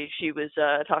recently she was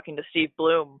talking to Steve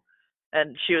Bloom,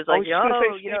 and she was like,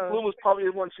 Steve Bloom was probably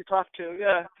the one she talked to.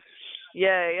 Yeah.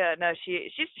 Yeah. No,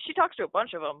 she talks to a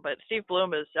bunch of them, but Steve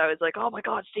Bloom is. I was like, oh my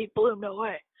God, Steve Bloom, no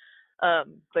way.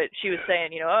 But she was saying,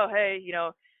 oh hey,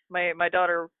 my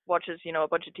daughter watches a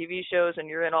bunch of TV shows and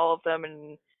you're in all of them,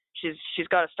 and she's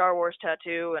got a Star Wars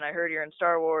tattoo, and I heard you're in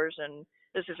Star Wars, and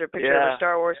this is her picture of a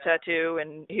Star Wars tattoo.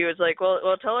 And he was like, well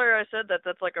tell her I said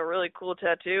that's like a really cool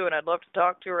tattoo and I'd love to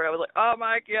talk to her. I was like, oh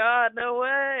my God, no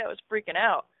way. I was freaking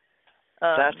out.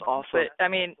 That's awesome. But I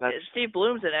mean, Steve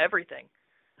Bloom's in everything.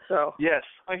 So yes,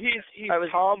 he's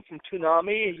Tom from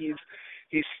Toonami.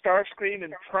 He's Starscream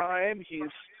in Prime.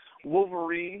 He's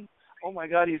Wolverine. Oh my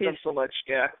God, he's done so much.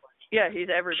 Yeah. Yeah, he's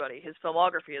everybody. His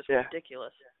filmography is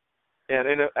ridiculous. Yeah,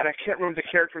 and I can't remember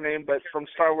the character name, but from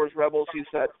Star Wars Rebels, he's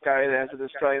that guy that has an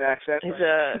Australian accent. He's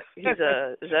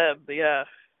a Zeb. Yeah.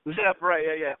 Zeb, right?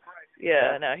 Yeah.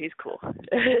 Yeah, no, he's cool.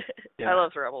 I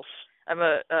love Rebels. I'm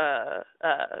a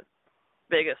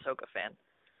big Ahsoka fan,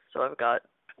 so I've got.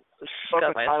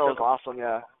 Ahsoka Tano is awesome,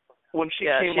 yeah. When she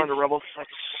came on the Rebels, like,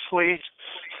 sweet.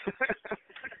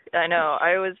 I know.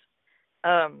 I was,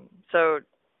 so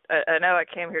I know I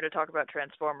came here to talk about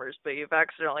Transformers, but you've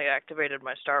accidentally activated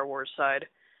my Star Wars side.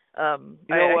 You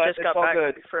know what? I just got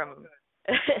back from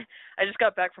I just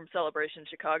got back from Celebration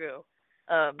Chicago,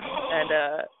 and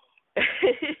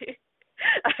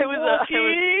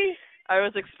I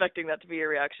was expecting that to be your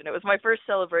reaction. It was my first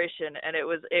celebration, and it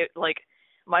like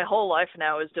my whole life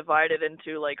now is divided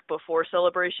into like before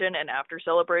celebration and after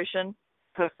celebration.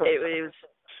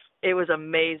 It was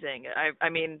amazing. I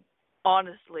mean,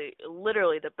 honestly,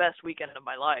 literally the best weekend of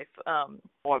my life. I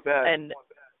bet. And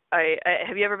I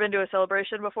have you ever been to a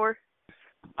celebration before?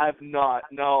 I've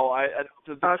not. No,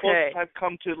 the Okay. closest I've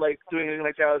come to like doing anything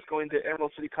like that was going to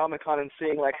Emerald City Comic Con and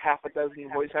seeing like half a dozen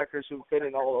voice actors who've been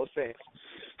in all those things.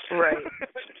 Right.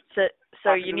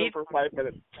 So you need for 5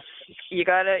 minutes. You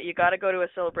gotta go to a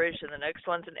celebration. The next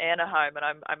one's in Anaheim, and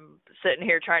I'm sitting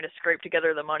here trying to scrape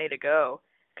together the money to go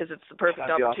because it's the perfect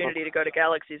opportunity to go to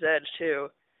Galaxy's Edge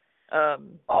too.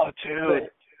 Oh,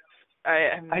 dude.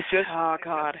 Oh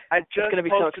God. It's gonna be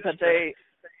so expensive.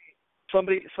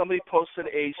 Somebody posted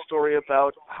a story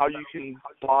about how you can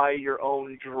buy your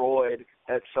own droid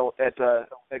at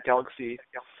Galaxy.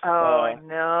 Oh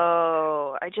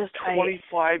no!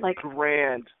 $25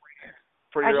 grand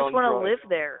for your own droid. I just want to live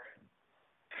there.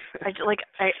 I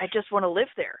just want to live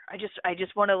there. I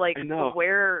just want to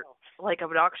wear like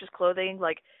obnoxious clothing.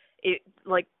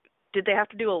 Did they have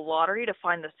to do a lottery to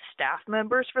find the staff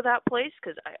members for that place?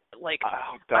 Because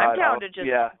I'm down to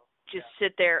just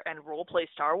sit there and role play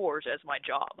Star Wars as my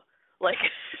job. Like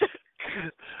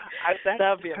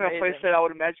that'd be the kind of place that I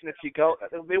would imagine if you go,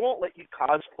 they won't let you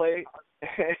cosplay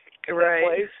in that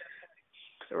place.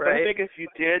 Right. I think if you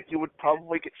did, you would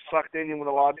probably get sucked in and would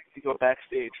allow you to go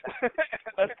backstage.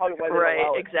 That's probably why they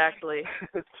allow it. Exactly.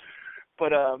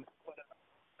 But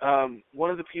one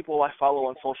of the people I follow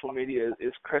on social media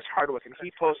is Chris Hardwick, and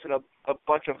he posted a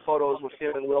bunch of photos with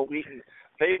him and Will Wheaton.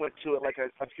 They went to it like a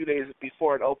few days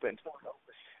before it opened.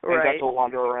 And got to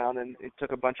wander around and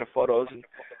took a bunch of photos. And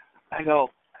I go,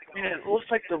 man, it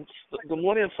looks like the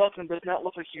Millennium Falcon does not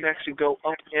look like you can actually go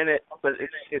up in it, but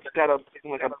it's got a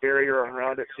barrier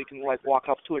around it so you can like walk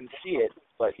up to it and see it,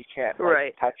 but you can't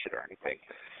touch it or anything.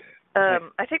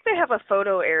 I think they have a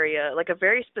photo area, like a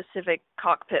very specific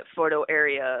cockpit photo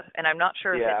area, and I'm not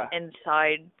sure if it's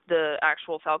inside the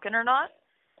actual Falcon or not.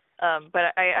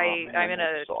 But I'm in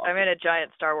a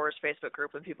giant Star Wars Facebook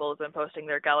group, and people have been posting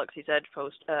their Galaxy's Edge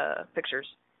pictures,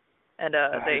 and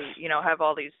they have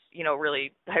all these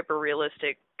really hyper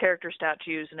realistic character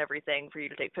statues and everything for you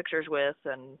to take pictures with,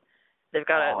 and they've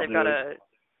got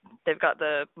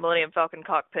the Millennium Falcon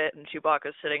cockpit, and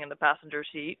Chewbacca's sitting in the passenger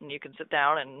seat, and you can sit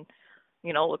down and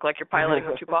look like you're piloting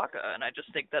with Chewbacca, and I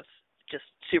just think that's just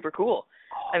super cool.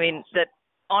 I mean, that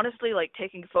honestly, like,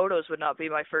 taking photos would not be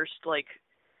my first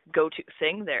go-to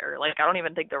thing there. Like, I don't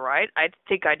even think they're right. I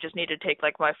think I just need to take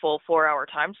my full 4-hour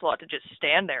time slot to just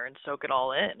stand there and soak it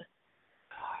all in.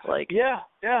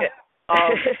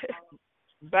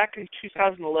 Back in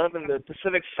 2011, the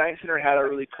Pacific Science Center had a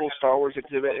really cool Star Wars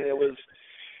exhibit, and it was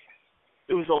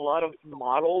a lot of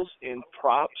models and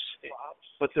props,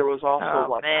 but there was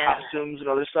also costumes and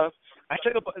other stuff.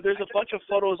 There's a bunch of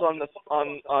photos on the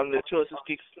 206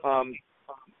 Geeks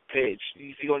page.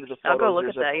 If you go into the photos, I'll go look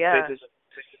at that. Yeah.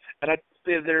 And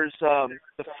there's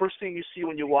the first thing you see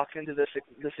when you walk into this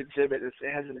exhibit is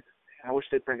it hasn't. I wish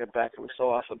they'd bring it back. It was so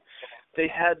awesome. They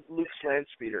had Luke's land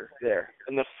speeder there,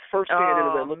 and the first thing I did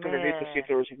was I looked underneath to see if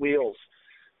there was wheels.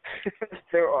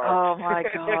 There are. Oh my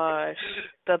gosh,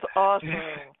 that's awesome.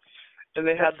 And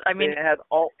they had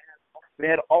all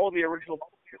the original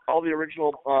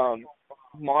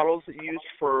models that you used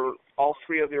for all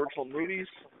 3 of the original movies.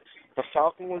 The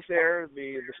Falcon was there.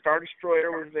 The Star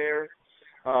Destroyer was there.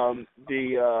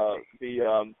 The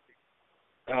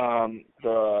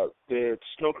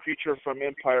snow creature from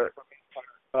Empire,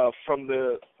 from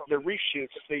the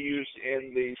reshoots they used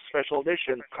in the special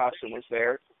edition costume was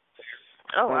there.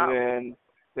 Oh wow! And then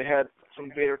they had some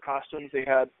Vader costumes. They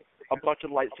had a bunch of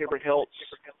lightsaber hilts.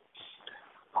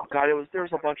 Oh God, there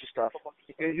was a bunch of stuff.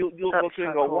 You'll go through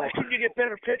and go, why couldn't you get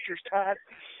better pictures, Todd?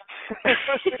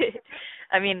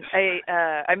 I mean,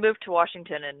 I moved to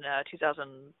Washington in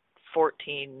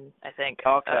 2014, I think.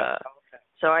 Okay.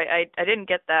 So I didn't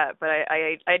get that, but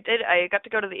I got to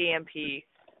go to the EMP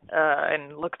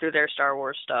and look through their Star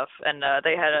Wars stuff, and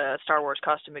they had a Star Wars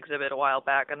costume exhibit a while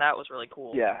back, and that was really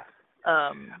cool. Yeah.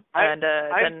 I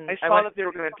saw that they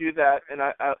were going to do that, and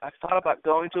I thought about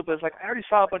going to it, but it's like I already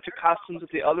saw a bunch of costumes at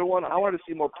the other one. I wanted to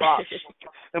see more props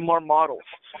and more models.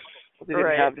 But they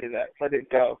didn't have any of that, so I didn't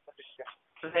go.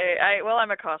 I'm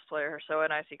a cosplayer, so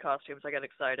when I see costumes, I get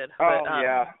excited. Oh, but,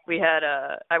 yeah. We had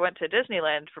I went to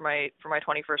Disneyland for my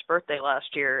 21st birthday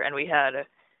last year, and we had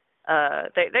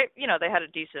they had a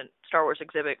decent Star Wars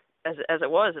exhibit as it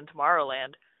was in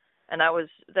Tomorrowland. and that was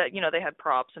that. They had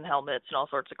props and helmets and all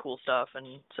sorts of cool stuff,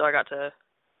 and so I got to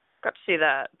see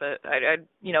that. But I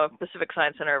if Pacific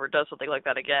Science Center ever does something like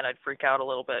that again, I'd freak out a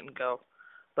little bit and go.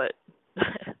 But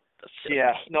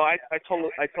yeah, no, I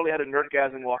totally had a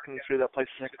nerdgasm walking through that place.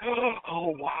 It's like,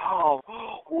 oh wow,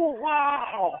 oh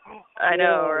wow. I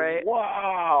know, right?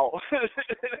 Wow.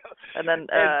 And then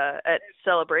at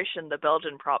Celebration, the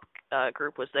Belgian prop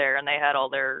group was there, and they had all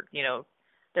their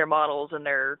their models and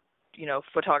their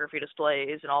photography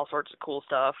displays and all sorts of cool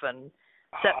stuff and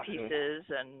set pieces,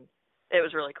 and it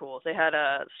was really cool. They had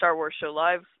a Star Wars Show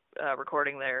Live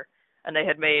recording there, and they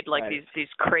had made like these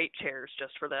crate chairs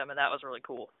just for them, and that was really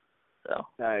cool. So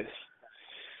nice.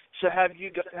 So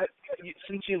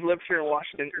since you've lived here in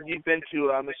Washington, you've been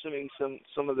to, I'm assuming,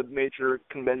 some of the major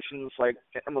conventions like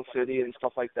Emerald City and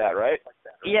stuff like that, right?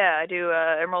 Yeah, I do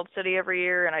Emerald City every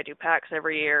year, and I do PAX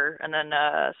every year, and then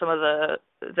some of the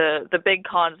big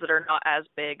cons that are not as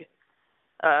big,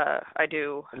 I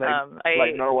do.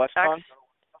 Like NorwestCon?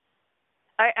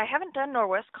 I haven't done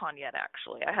NorwestCon yet,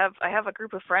 actually. I have a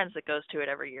group of friends that goes to it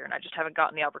every year, and I just haven't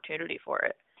gotten the opportunity for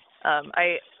it.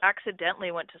 I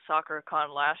accidentally went to SoccerCon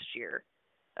last year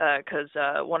because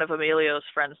one of Emilio's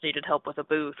friends needed help with a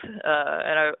booth, and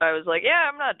I was like, yeah,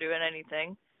 I'm not doing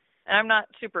anything, and I'm not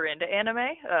super into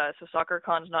anime, so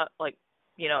SoccerCon's not like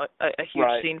a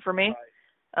huge scene for me,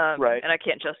 and I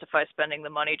can't justify spending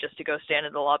the money just to go stand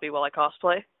in the lobby while I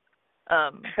cosplay.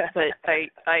 But I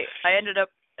ended up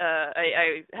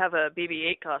I have a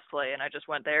BB-8 cosplay, and I just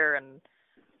went there and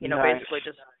basically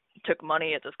just took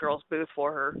money at this girl's booth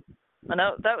for her, and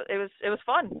it was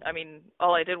fun. I mean,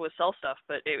 all I did was sell stuff,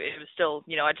 but it was still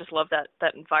I just love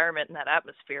that environment and that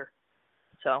atmosphere.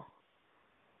 So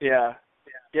yeah.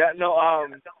 No,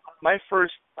 my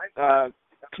first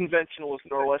convention was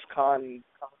NorwestCon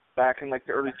back in like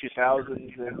the early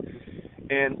 2000s,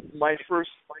 and my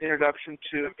first introduction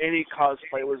to any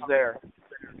cosplay was there,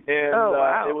 and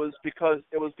wow. it was because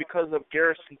of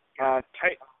Garrison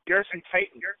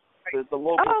Titan. The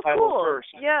local title cool.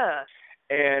 first. Yeah.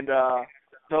 And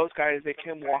those guys, they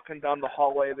came walking down the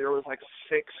hallway. There was like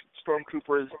 6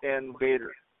 stormtroopers and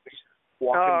Vader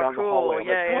walking down the hallway.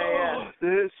 Yeah.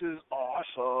 This is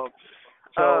awesome.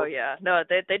 So, yeah. No,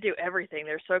 they do everything.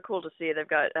 They're so cool to see. They've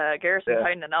got Garrison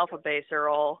Titan and Alpha Base are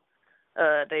all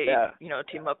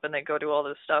team up and they go do all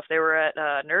this stuff. They were at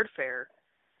Nerd Fair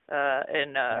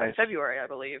in February, I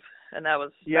believe. And that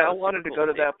was I wanted to go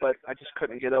to that, but I just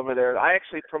couldn't get over there. I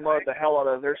actually promoted the hell out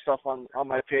of their stuff on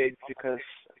my page because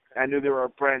I knew they were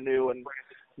brand new and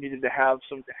needed to have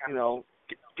some,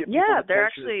 get they're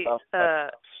actually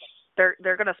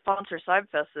they're going to sponsor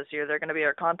CybFest this year. They're going to be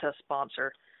our contest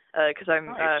sponsor because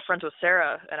I'm friends with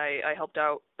Sarah, and I helped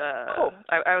out.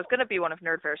 I was going to be one of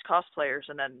Nerd Fair's cosplayers,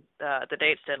 and then the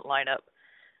dates didn't line up,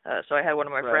 so I had one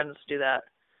of my friends do that.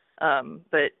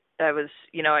 But I was,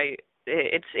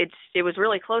 it was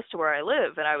really close to where I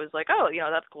live, and I was like, oh,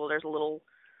 that's cool. There's a little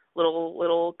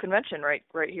convention right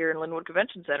here in Linwood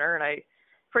Convention Center, and I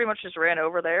pretty much just ran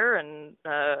over there, and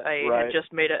I had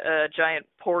just made a giant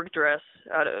porg dress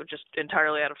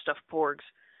entirely out of stuffed porgs,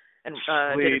 and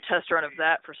did a test run of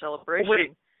that for Celebration.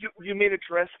 Wait, you made a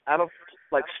dress out of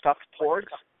like stuffed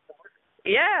porgs?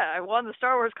 Yeah, I won the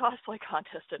Star Wars cosplay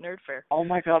contest at Nerd Fair. Oh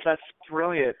my God, that's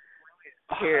brilliant.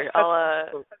 Here,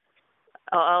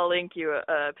 I'll link you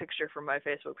a picture from my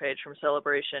Facebook page from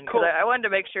Celebration because I wanted to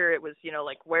make sure it was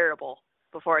like wearable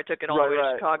before I took it all the way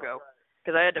to Chicago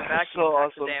because I had to vacuum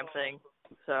pack the damn thing.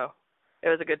 So it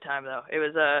was a good time though. It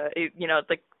was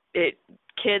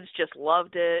kids just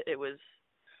loved it. It was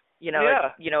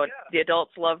the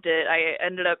adults loved it. I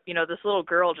ended up this little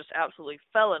girl just absolutely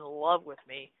fell in love with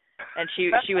me, and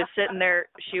she was sitting there.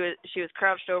 She was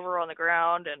crouched over on the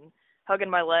ground and hugging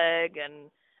my leg,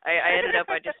 and I ended up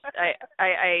I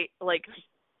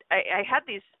had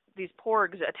these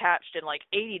porgs attached in like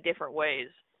 80 different ways,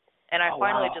 and I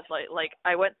finally just like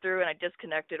I went through and I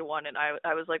disconnected one, and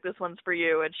I was like, this one's for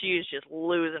you, and she was just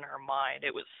losing her mind.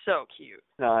 It was so cute.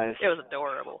 Nice. It was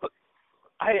adorable.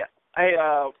 I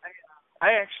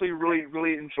actually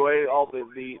really enjoy all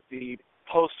the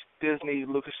post Disney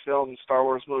Lucasfilm Star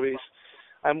Wars movies.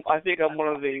 I think I'm one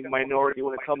of the minority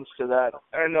when it comes to that.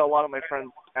 I know a lot of my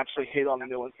friends absolutely hate on the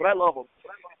new ones, but I love them.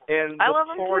 And I love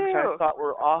them porgs too. I thought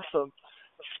were awesome.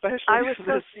 Especially I was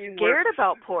so scared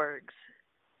about porgs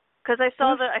because I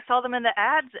saw them in the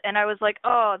ads, and I was like,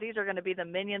 oh, these are going to be the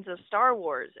minions of Star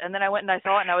Wars. And then I went and I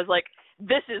saw it, and I was like,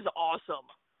 this is awesome.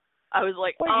 I was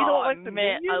like, you don't like the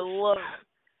man, minions? I love.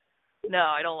 No,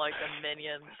 I don't like the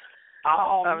minions.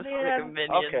 Oh, I'm sick of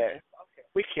minions. Okay.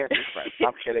 We can't be friends.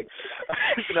 I'm kidding.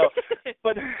 No,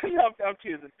 but I'm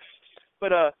teasing.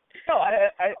 But no, I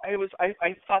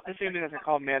thought the same thing. I was like,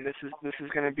 oh man, this is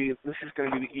gonna be the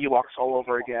Ewoks all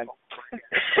over again.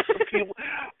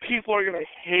 people are gonna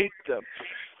hate them.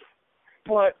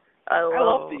 But I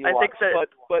love the Ewoks.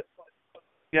 But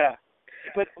yeah.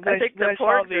 But I think the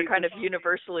Porgs are kind of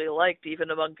universally liked, even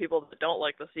among people that don't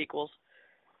like the sequels.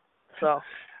 So.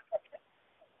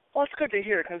 Well, it's good to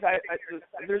hear, because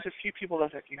there's a few people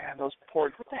that's like, man, those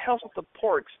Porgs. What the hell's with the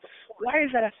Porgs? Why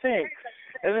is that a thing?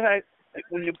 And then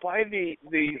when you buy the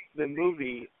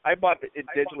movie, I bought it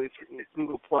digitally through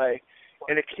Google Play,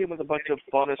 and it came with a bunch of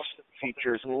bonus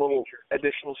features and little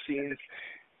additional scenes.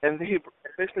 And they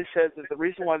basically said that the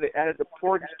reason why they added the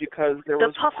Porgs is because there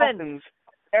was puffins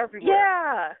everywhere.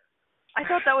 Yeah, I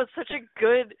thought that was such a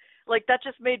good, that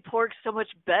just made Porgs so much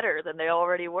better than they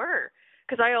already were.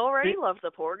 Because I already loved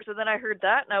the Porgs, and then I heard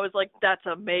that, and I was like, that's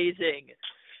amazing.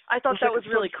 I thought that was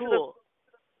really cool.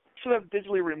 Instead of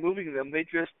digitally removing them, they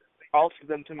just altered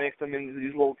them to make them into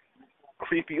these little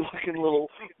creepy-looking little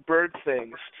bird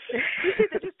things. They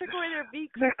just took away their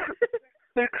beaks.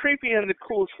 They're creepy in the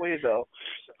coolest way, though.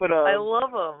 But I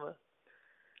love them.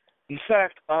 In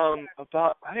fact,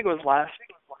 about, I think it was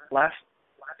last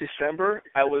December,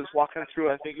 I was walking through,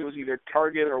 I think it was either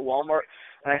Target or Walmart,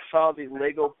 and I saw the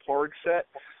Lego Porg set.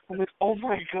 I'm like, oh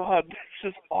my god, this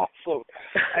is awesome.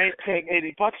 I ain't paying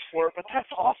 $80 for it, but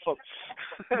that's awesome.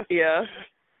 Yeah.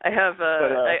 I have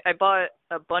I bought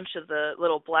a bunch of the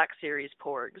little Black Series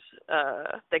Porgs.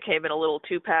 They came in a little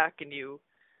 2-pack, and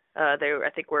I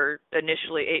think were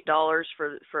initially $8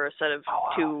 for a set of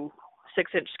 2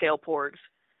 6-inch scale Porgs.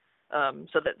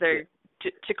 So that they're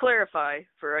to clarify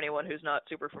for anyone who's not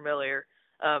super familiar,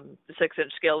 the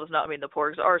 6-inch scale does not mean the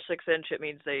Porgs are 6-inch. It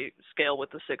means they scale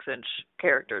with the 6-inch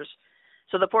characters.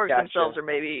 So the Porgs themselves are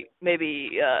maybe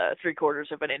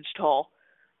 3/4 of an inch tall.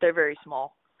 They're very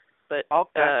small. But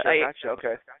gotcha.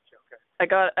 Okay. I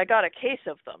got a case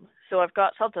of them, so I've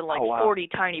got something like 40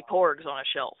 tiny Porgs on a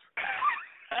shelf,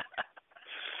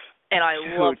 and I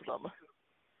love them.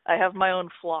 I have my own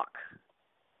flock.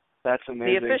 That's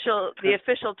amazing. The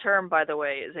official term, by the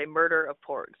way, is a murder of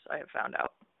Porgs. I have found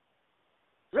out.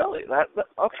 Really? That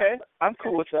okay? I'm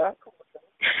cool with that.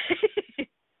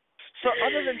 So,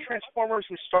 other than Transformers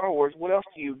and Star Wars, what else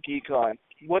do you geek on?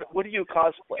 What do you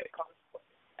cosplay?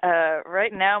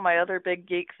 Right now, my other big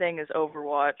geek thing is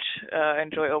Overwatch. I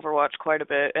enjoy Overwatch quite a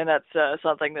bit, and that's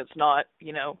something that's not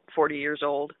 40 years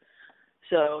old.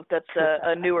 So that's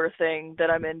a newer thing that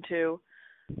I'm into.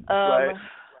 Right.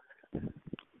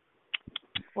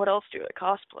 What else do I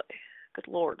cosplay? Good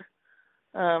Lord.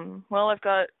 Well, I've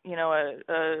got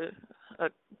a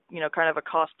kind of a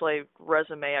cosplay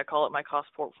resume. I call it my cos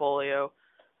portfolio.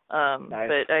 Nice.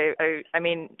 But I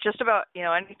mean, just about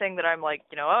anything that I'm like,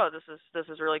 oh, this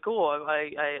is really cool.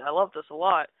 I love this a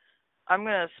lot. I'm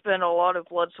gonna spend a lot of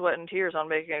blood, sweat, and tears on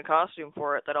making a costume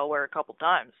for it that I'll wear a couple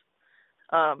times.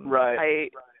 Right.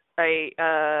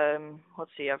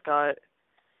 Let's see.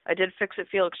 I did Fix It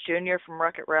Felix Jr. from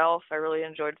Wreck-It Ralph. I really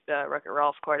enjoyed Wreck-It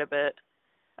Ralph quite a bit.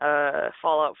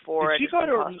 Fallout 4. I did some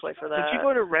cosplay for that. Did you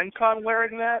go to RenCon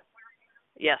wearing that?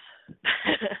 Yes.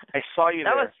 I saw you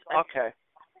there. Okay.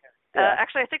 Yeah.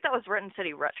 Actually, I think that was Renton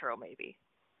City Retro, maybe.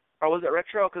 Or was it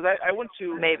Retro? Because I went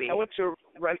to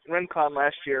RenCon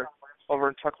last year over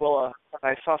in Tukwila.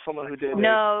 I saw someone who did.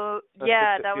 No,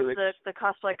 that was the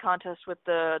cosplay contest with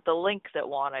the link that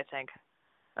won, I think.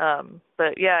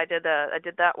 But yeah, I did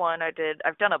that one.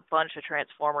 I've done a bunch of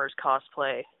Transformers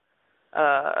cosplay,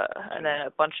 and then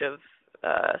a bunch of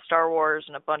Star Wars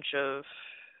and a bunch of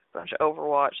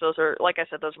Overwatch. Those are, like I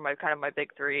said, those are my big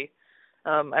three.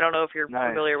 I don't know if you're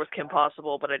familiar with Kim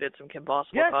Possible, but I did some Kim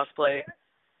Possible cosplay.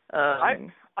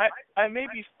 I may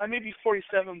be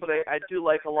 47, but I do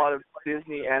like a lot of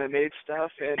Disney animated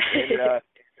stuff,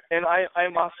 and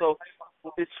I'm also,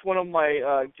 it's one of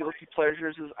my guilty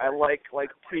pleasures is I like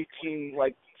preteen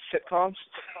sitcoms.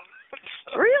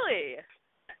 Really?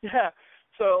 Yeah.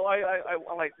 So I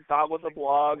like Dog with a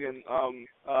Blog and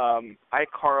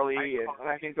iCarly, and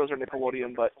I think those are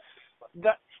Nickelodeon, but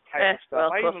that type of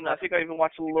stuff. I think I even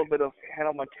watched a little bit of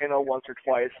Hannah Montana once or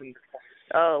twice. And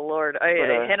oh Lord,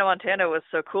 Hannah Montana was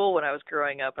so cool when I was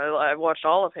growing up. I watched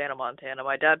all of Hannah Montana.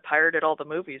 My dad pirated all the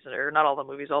movies, or not all the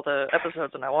movies, all the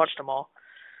episodes, and I watched them all.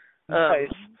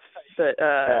 Nice. But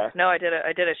no, I did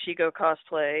a Shigo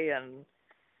cosplay, and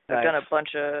I've done a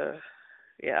bunch of.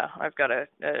 Yeah, I've got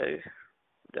an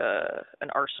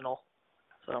arsenal.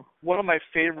 So one of my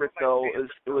favorite though is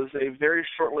it was a very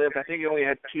short-lived. I think it only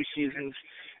had 2 seasons.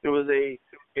 It was a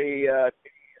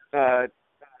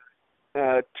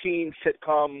teen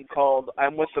sitcom called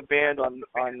 "I'm with the Band" on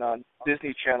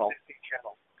Disney Channel.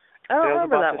 I don't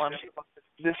remember that one.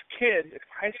 this kid, a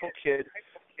high school kid,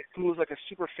 who was like a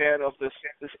super fan of this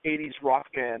 80s rock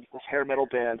band, this hair metal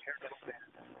band.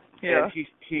 Yeah. And he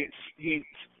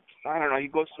I don't know, he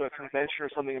goes to a convention or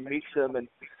something and meets them,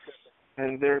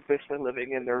 and they're basically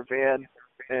living in their van,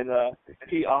 and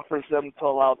he offers them to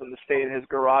allow them to stay in his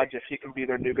garage if he can be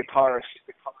their new guitarist.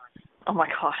 Oh my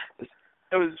god.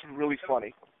 It was really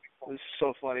funny. It was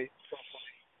so funny.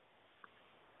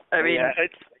 I mean, yeah,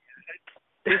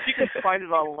 if you can find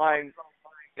it online,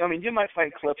 I mean, you might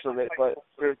find clips of it, but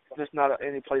there's not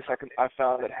any place I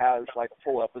found that has like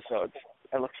full episodes.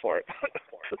 I looked for it.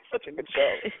 It's such a good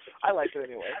show. I like it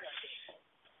anyway.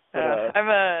 But,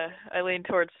 I lean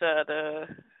towards the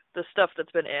stuff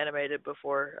that's been animated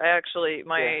before. I actually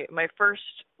my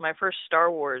first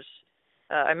Star Wars.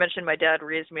 I mentioned my dad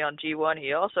raised me on G1.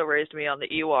 He also raised me on the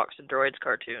Ewoks and Droids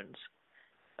cartoons.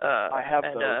 I have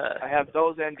those. I have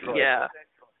those and Droids. Yeah.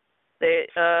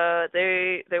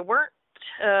 They weren't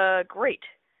great,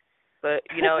 but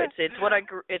you know it's what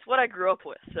I grew up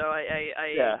with. So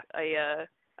I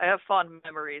have fond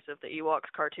memories of the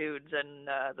Ewoks cartoons and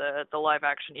the live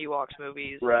action Ewoks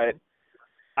movies. Right.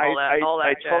 I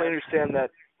totally understand that.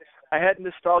 I had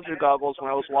nostalgia goggles when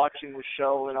I was watching the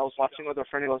show, and I was watching with a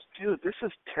friend. He goes, "Dude, this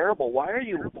is terrible. Why do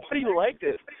you like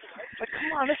this?" It's like,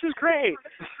 come on, this is great.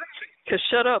 'Cause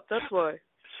shut up. That's why.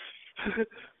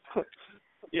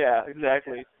 Yeah,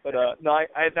 exactly. But no, I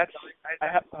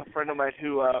have a friend of mine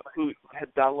who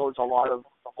had downloads a lot of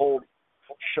old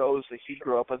shows that he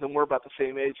grew up with, and we're about the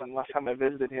same age. And last time I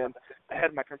visited him, I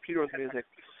had my computer with me. He's like,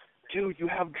 "Dude, you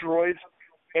have Droids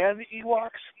and the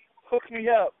Ewoks? Hook me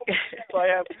up." So I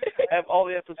have all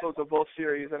the episodes of both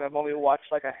series, and I've only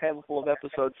watched like a handful of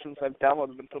episodes since I've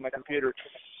downloaded them to my computer.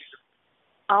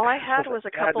 All I had was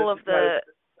a couple of the,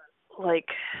 like,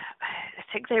 I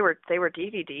think they were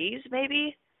DVDs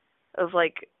maybe, of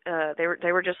like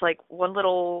they were just like one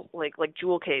little like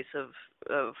jewel case of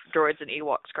Droids and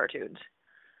Ewoks cartoons.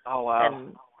 Oh wow!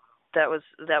 And that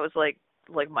was like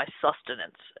my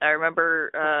sustenance. I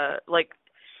remember like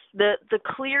the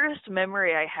clearest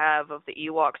memory I have of the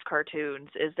Ewoks cartoons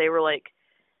is they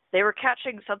were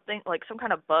catching something like some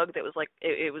kind of bug that was like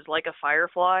it was like a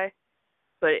firefly,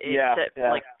 but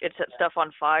it set stuff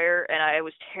on fire, and I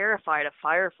was terrified of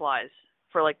fireflies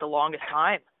for like the longest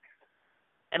time.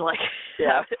 And like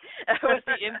that was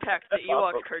the impact the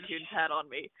Ewok cartoons had on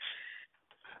me.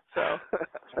 So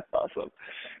that's awesome.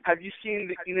 Have you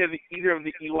seen either of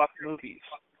the Ewok movies?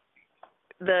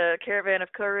 The Caravan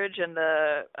of Courage and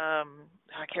the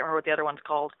I can't remember what the other one's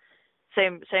called.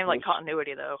 Same like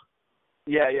continuity though.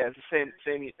 Yeah, it's the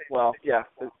same. Well, yeah,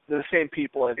 they're the same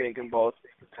people I think in both.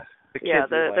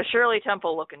 The Shirley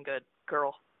Temple looking good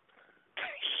girl.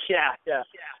 Yeah.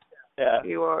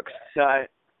 Ewoks. No,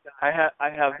 I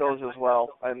have those as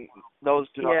well, and those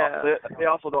do not. Yeah. They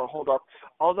also don't hold up.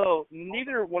 Although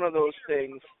neither one of those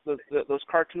things, those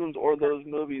cartoons or those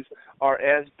movies, are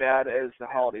as bad as the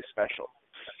holiday special.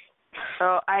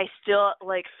 Oh, I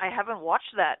haven't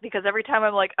watched that because every time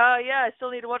I'm like, oh yeah, I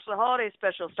still need to watch the holiday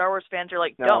special. Star Wars fans are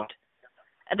like, no. don't,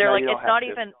 and they're like, it's not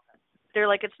even. They're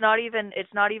like, it's not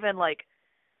even like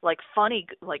funny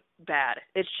like bad.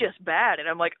 It's just bad, and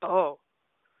I'm like, oh.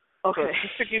 Okay. So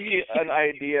just to give you an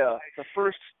idea, the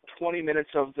first 20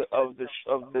 minutes of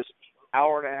this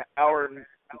hour and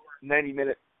 90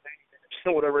 minute,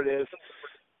 whatever it is,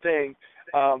 thing,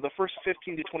 the first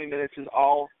 15 to 20 minutes is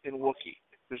all in Wookiee.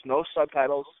 There's no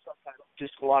subtitles,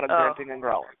 just a lot of grunting and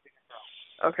growling.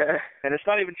 Okay. And it's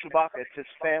not even Chewbacca, it's his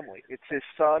family. It's his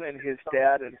son and his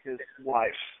dad and his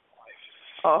wife.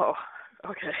 Oh,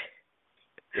 okay.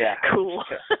 Yeah. Cool.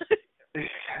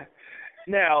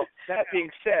 Now, that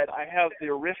being said, I have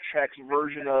the Riff Tracks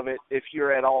version of it if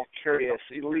you're at all curious.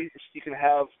 At least you can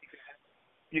have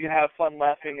fun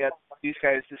laughing at these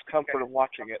guys' discomfort of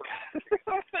watching it.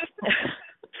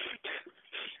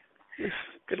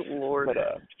 Good Lord. But,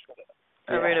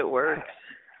 I mean, it works.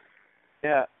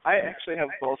 Yeah, I actually have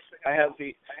both. I have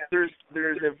there's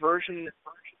a version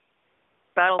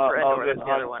Battle for of Endor, it that's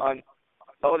the other one.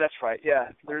 Oh, that's right. Yeah,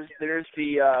 there's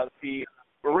the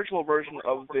original version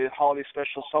of the holiday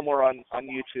special somewhere on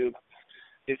YouTube.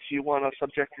 If you want to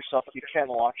subject yourself, you can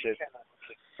watch it.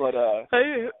 But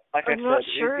like I'm not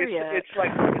sure it's yet. It's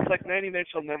like 90 minutes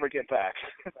you'll never get back.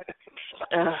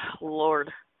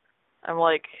 Lord, I'm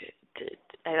like,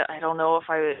 I don't know if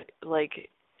I like.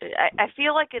 I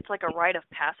feel like it's like a rite of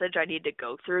passage I need to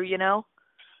go through, you know.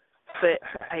 But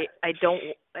I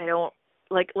don't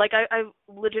like I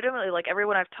legitimately, like,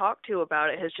 everyone I've talked to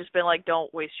about it has just been like,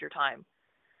 don't waste your time.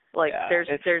 Like there's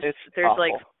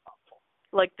awful.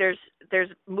 like there's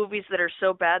movies that are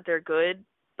so bad they're good,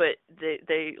 but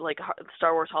they like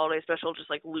Star Wars Holiday Special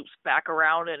just like loops back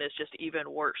around and it's just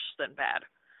even worse than bad.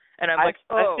 And I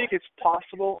think it's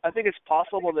possible. I think it's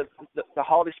possible that the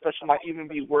Holiday Special might even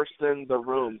be worse than The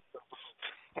Room.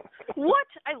 What?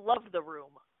 I loved The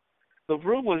Room. The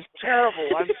Room was terrible.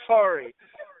 I'm sorry.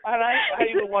 And I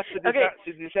even watched the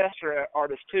Disaster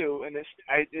Artist too, and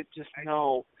it just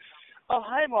no. Oh,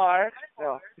 hi, Mark.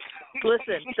 No.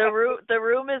 Listen, the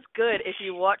room is good if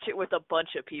you watch it with a bunch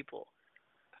of people,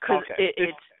 because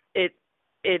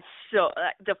it's so.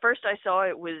 The first I saw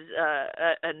it was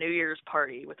a New Year's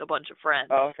party with a bunch of friends.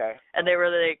 Oh, okay. And they were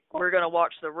like, "We're gonna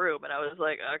watch The Room," and I was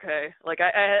like, "Okay." Like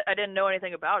I didn't know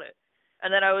anything about it,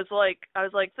 and then I was like,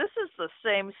 "This is the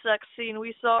same sex scene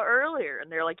we saw earlier,"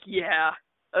 and they're like, "Yeah."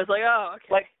 I was like, "Oh,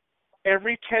 okay." Like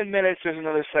every 10 minutes there's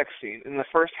another sex scene. In the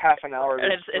first half an hour,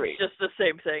 and it's just the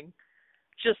same thing.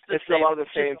 It's a lot of the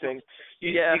same thing.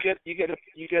 You get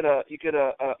a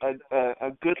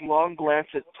good long glance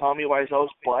at Tommy Wiseau's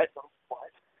butt.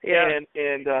 Yeah.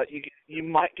 And you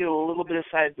might get a little bit of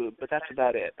side boob, but that's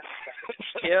about it.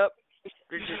 Yep.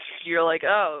 You're like,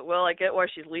 oh, well, I get why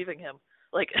she's leaving him.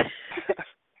 Like,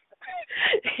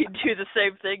 you do the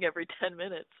same thing every 10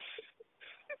 minutes.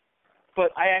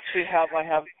 But I actually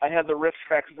have the riff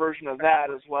tracks version of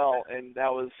that as well, and that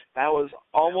was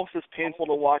almost as painful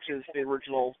to watch as the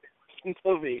original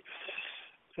movie.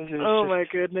 My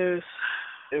goodness.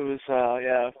 It was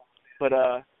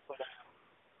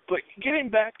but getting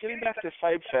back to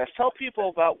CybFest, tell people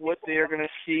about what they are going to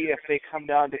see if they come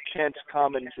down to Kent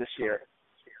Commons this year.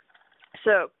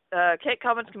 So, Kent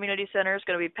Commons Community Center is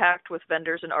going to be packed with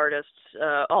vendors and artists,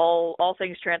 all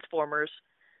things Transformers.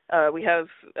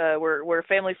 We're a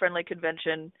family-friendly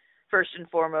convention, first and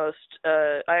foremost.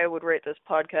 I would rate this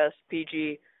podcast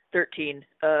PG-13.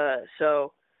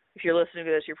 So if you're listening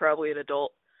to this, you're probably an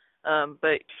adult.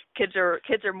 But kids are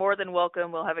more than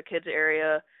welcome. We'll have a kids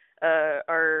area.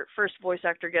 Our first voice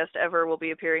actor guest ever will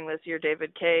be appearing this year,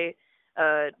 David Kay,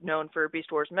 known for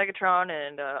Beast Wars Megatron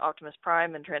and Optimus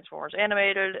Prime and Transformers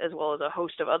Animated, as well as a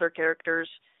host of other characters.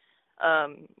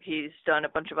 He's done a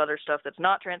bunch of other stuff that's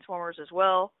not Transformers as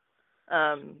well.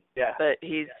 But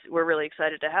we're really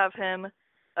excited to have him.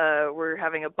 We're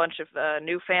having a bunch of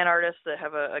new fan artists that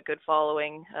have a good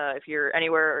following. If you're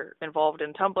anywhere involved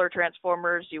in Tumblr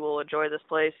Transformers, you will enjoy this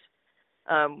place.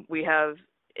 We have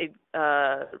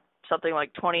something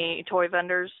like 20 toy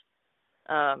vendors,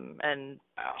 and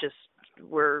just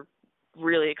we're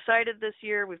really excited this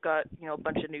year. We've got a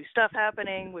bunch of new stuff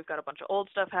happening. We've got a bunch of old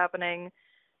stuff happening.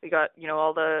 We got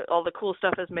all the cool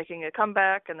stuff is making a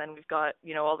comeback, and then we've got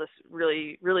all this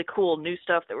really really cool new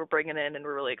stuff that we're bringing in, and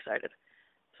we're really excited.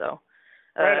 So,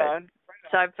 right on.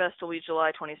 CybFest will be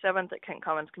July 27th at Kent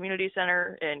Commons Community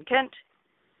Center in Kent,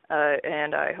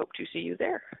 and I hope to see you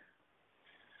there.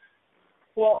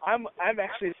 Well, I'm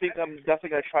actually think I'm definitely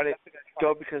gonna try to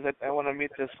go because I want to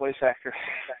meet this voice actor.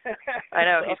 I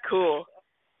know he's cool.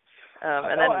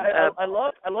 I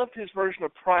loved his version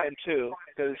of Prime too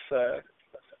because.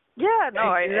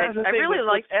 I really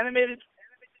liked animated.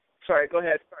 Sorry, go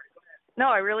ahead. No,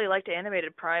 I really liked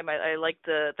animated Prime. I liked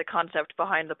the concept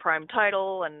behind the Prime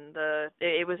title, and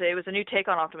it was a new take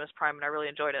on Optimus Prime, and I really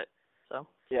enjoyed it. So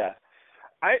yeah,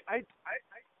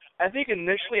 I think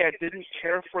initially I didn't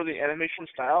care for the animation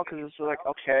style because it's like,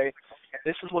 okay,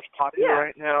 this is what's popular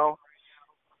right now,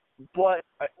 but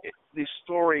the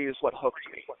story is what hooked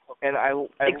me, and I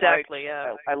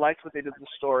liked what they did with the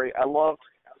story. I loved.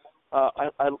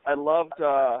 I loved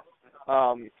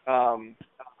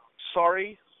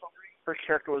Sorry, her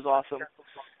character was awesome.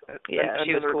 Yeah,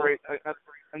 she was cool.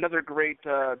 Another great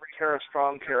Tara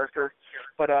Strong character,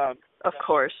 but of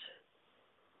course,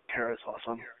 Tara's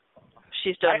awesome.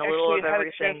 She's done a little of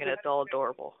everything, and it's all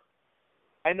adorable.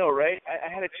 I know, right? I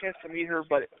had a chance to meet her,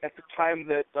 but at the time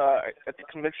that at the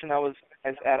convention I was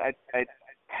at, I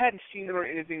hadn't seen her or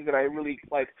anything that I really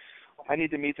like. I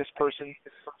need to meet this person.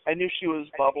 I knew she was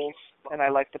Bubbles, and I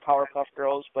liked the Powerpuff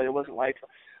Girls, but it wasn't like,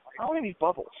 I want to meet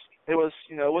Bubbles. It was,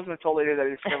 it wasn't until later that I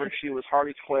discovered she was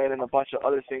Harley Quinn and a bunch of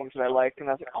other things that I liked, and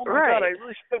I was like, oh my God, I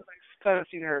really should have kind of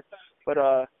seen her. But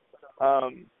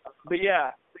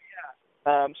yeah.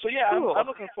 Cool. I'm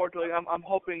looking forward to it. I'm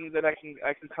hoping that I can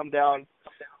come down,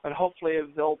 and hopefully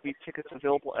there'll be tickets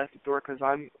available at the door because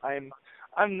I'm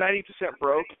 90%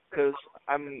 broke because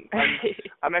I'm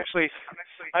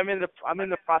in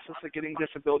the process of getting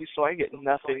disability, so I get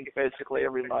nothing basically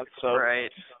every month. So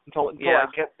until I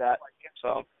get that,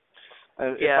 so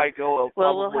if I go,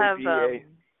 we'll have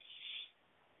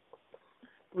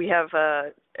we have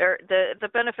the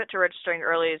benefit to registering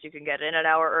early is you can get in an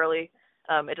hour early.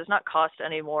 It does not cost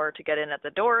any more to get in at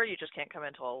the door. You just can't come in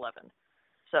until 11.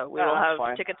 So we will have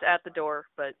fine. tickets at the door,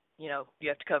 but you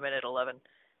have to come in at 11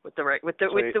 with the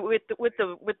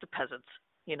peasants.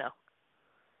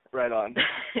 Right on.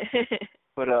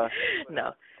 But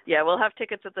no, yeah, we'll have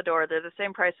tickets at the door. They're the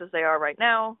same price as they are right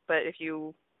now, but if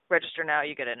you register now,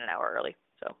 you get in an hour early.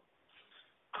 So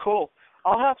cool.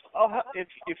 I'll have if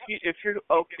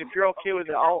you're okay with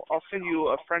it, I'll send you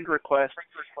a friend request,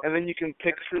 and then you can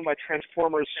pick through my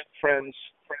Transformers friends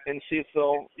and see if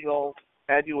they'll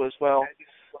add you as well.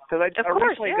 Because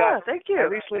thank you. I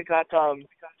recently got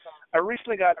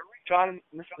John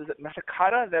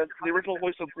Masakata, the original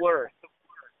voice of Blur.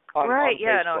 On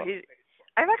yeah, Facebook. no,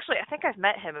 I think I've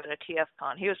met him at a TF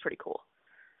Con. He was pretty cool.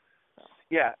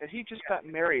 Yeah, and he just got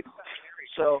married.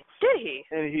 So did he?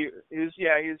 And he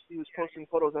was posting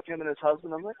photos of him and his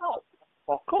husband. I'm like, oh,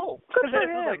 well, cool. Good for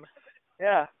him.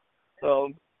 Yeah.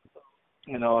 So,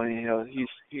 he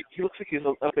looks like he's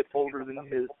a bit older than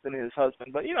his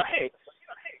husband, but hey,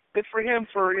 good for him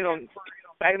for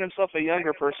bagging himself a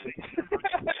younger person.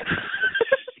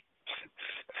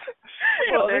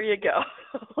 Well, there you go.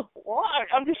 Well,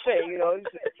 I'm just saying,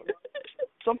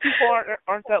 some people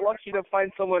aren't that lucky to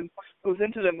find someone who's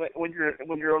into them when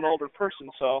you're an older person.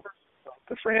 So,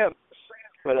 good for him.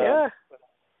 But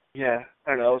yeah, I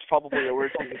don't know. It was probably a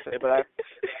weird thing to say, but I thought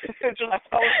it was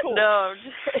cool. No,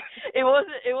 it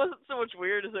wasn't so much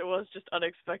weird as it was just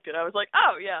unexpected. I was like,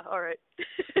 oh yeah, all right.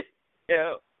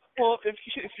 Yeah. Well, if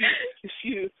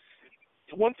you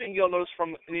one thing you'll notice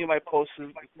from any of my posts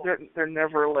is they're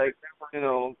never like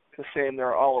the same.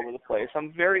 They're all over the place.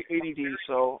 I'm very ADD,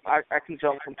 so I can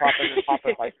jump from topic to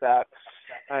topic like that.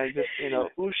 I just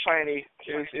Ooh Shiny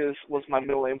was my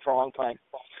middle name for a long time.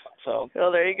 So.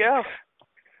 Well, there you go.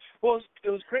 Well, it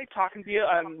was great talking to you.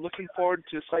 I'm looking forward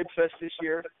to CybFest this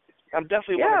year. I'm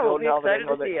definitely want to go now that I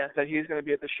know that he's going to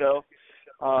be at the show.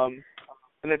 And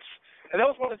that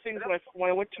was one of the things when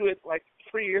I went to it like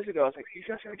 3 years ago. I was like, you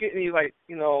guys gonna get any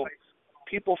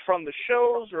people from the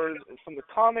shows or from the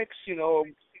comics?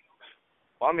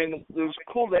 I mean, it was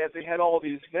cool that they had all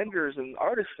these vendors and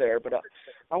artists there, but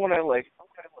I want to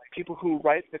people who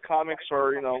write the comics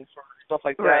or stuff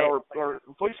like that, right. or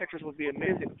voice actors would be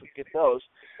amazing to get those.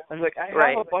 I was like, I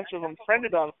have a bunch of them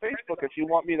friended on Facebook if you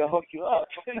want me to hook you up.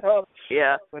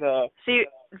 Yeah. But see,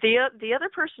 the other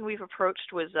person we've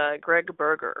approached was Greg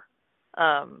Berger.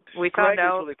 We Greg found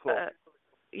out. Is really cool.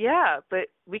 Yeah, but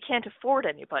we can't afford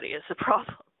anybody is the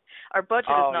problem. Our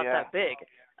budget is not that big.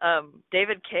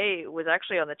 David Kay was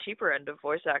actually on the cheaper end of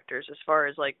voice actors as far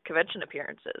as convention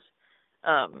appearances.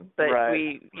 But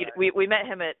we met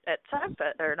him at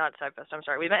CybFest, or not CybFest, I'm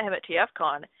sorry. We met him at TF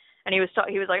Con, and he was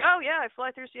like, "Oh yeah, I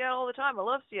fly through Seattle all the time. I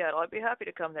love Seattle. I'd be happy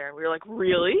to come there." And we were like,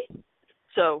 "Really?"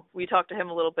 So we talked to him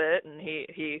a little bit, and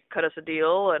he cut us a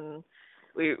deal, and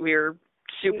we were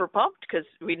super pumped because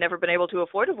we'd never been able to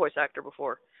afford a voice actor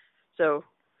before. So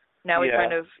now we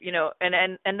kind of,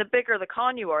 and the bigger the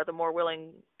con you are, the more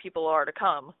willing people are to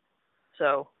come.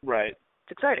 So it's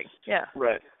exciting. Yeah.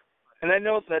 Right. And I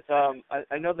know that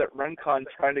RenCon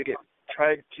tried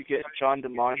to get John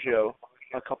DiMaggio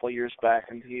a couple of years back,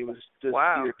 and he was just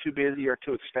either too busy or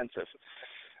too expensive.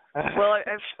 Well,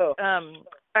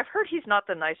 I've heard he's not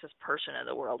the nicest person in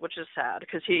the world, which is sad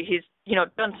because he's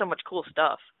done so much cool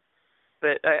stuff.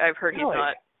 But I've heard he's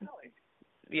not.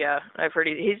 Yeah, I've heard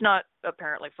he's not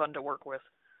apparently fun to work with.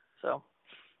 So.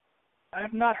 I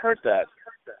have not heard that,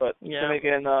 but then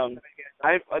again,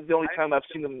 the only time I've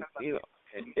seen him,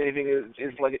 anything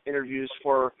is like interviews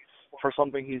for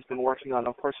something he's been working on.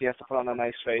 Of course, he has to put on a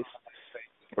nice face.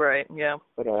 Right. Yeah.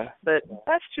 But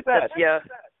that's too bad.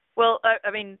 Well, I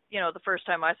mean, the first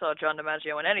time I saw John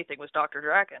DiMaggio in anything was Dr.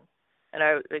 Draken, and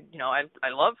I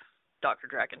love Dr.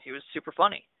 Draken. He was super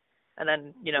funny. And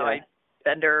then,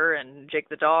 Bender and Jake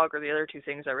the Dog are the other two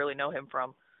things I really know him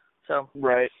from. So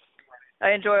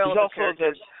I enjoy all of his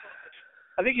characters.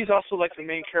 I think he's also like the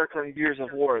main character in Gears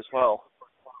of War as well.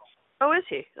 Oh, is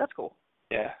he? That's cool.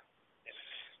 Yeah.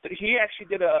 But he actually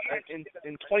did in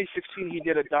 2016 he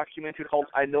did a documentary called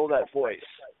I Know That Voice.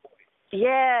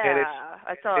 Yeah, and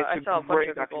I saw a bunch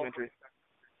of documentary.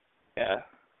 Yeah.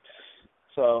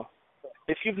 So,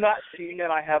 if you've not seen it,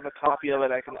 I have a copy of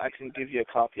it. I can give you a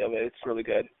copy of it. It's really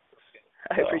good.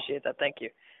 I appreciate that. Thank you.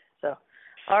 So,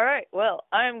 all right. Well,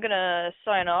 I'm gonna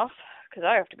sign off because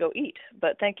I have to go eat.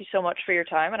 But thank you so much for your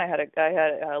time, and I had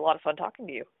a lot of fun talking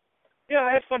to you. Yeah,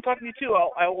 I had fun talking to you too.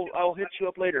 I'll hit you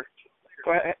up later.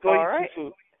 Go ahead. Go eat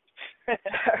some food.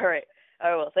 All right.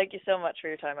 I will. Thank you so much for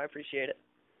your time. I appreciate it.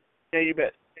 Yeah, you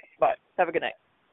bet. Bye. Have a good night.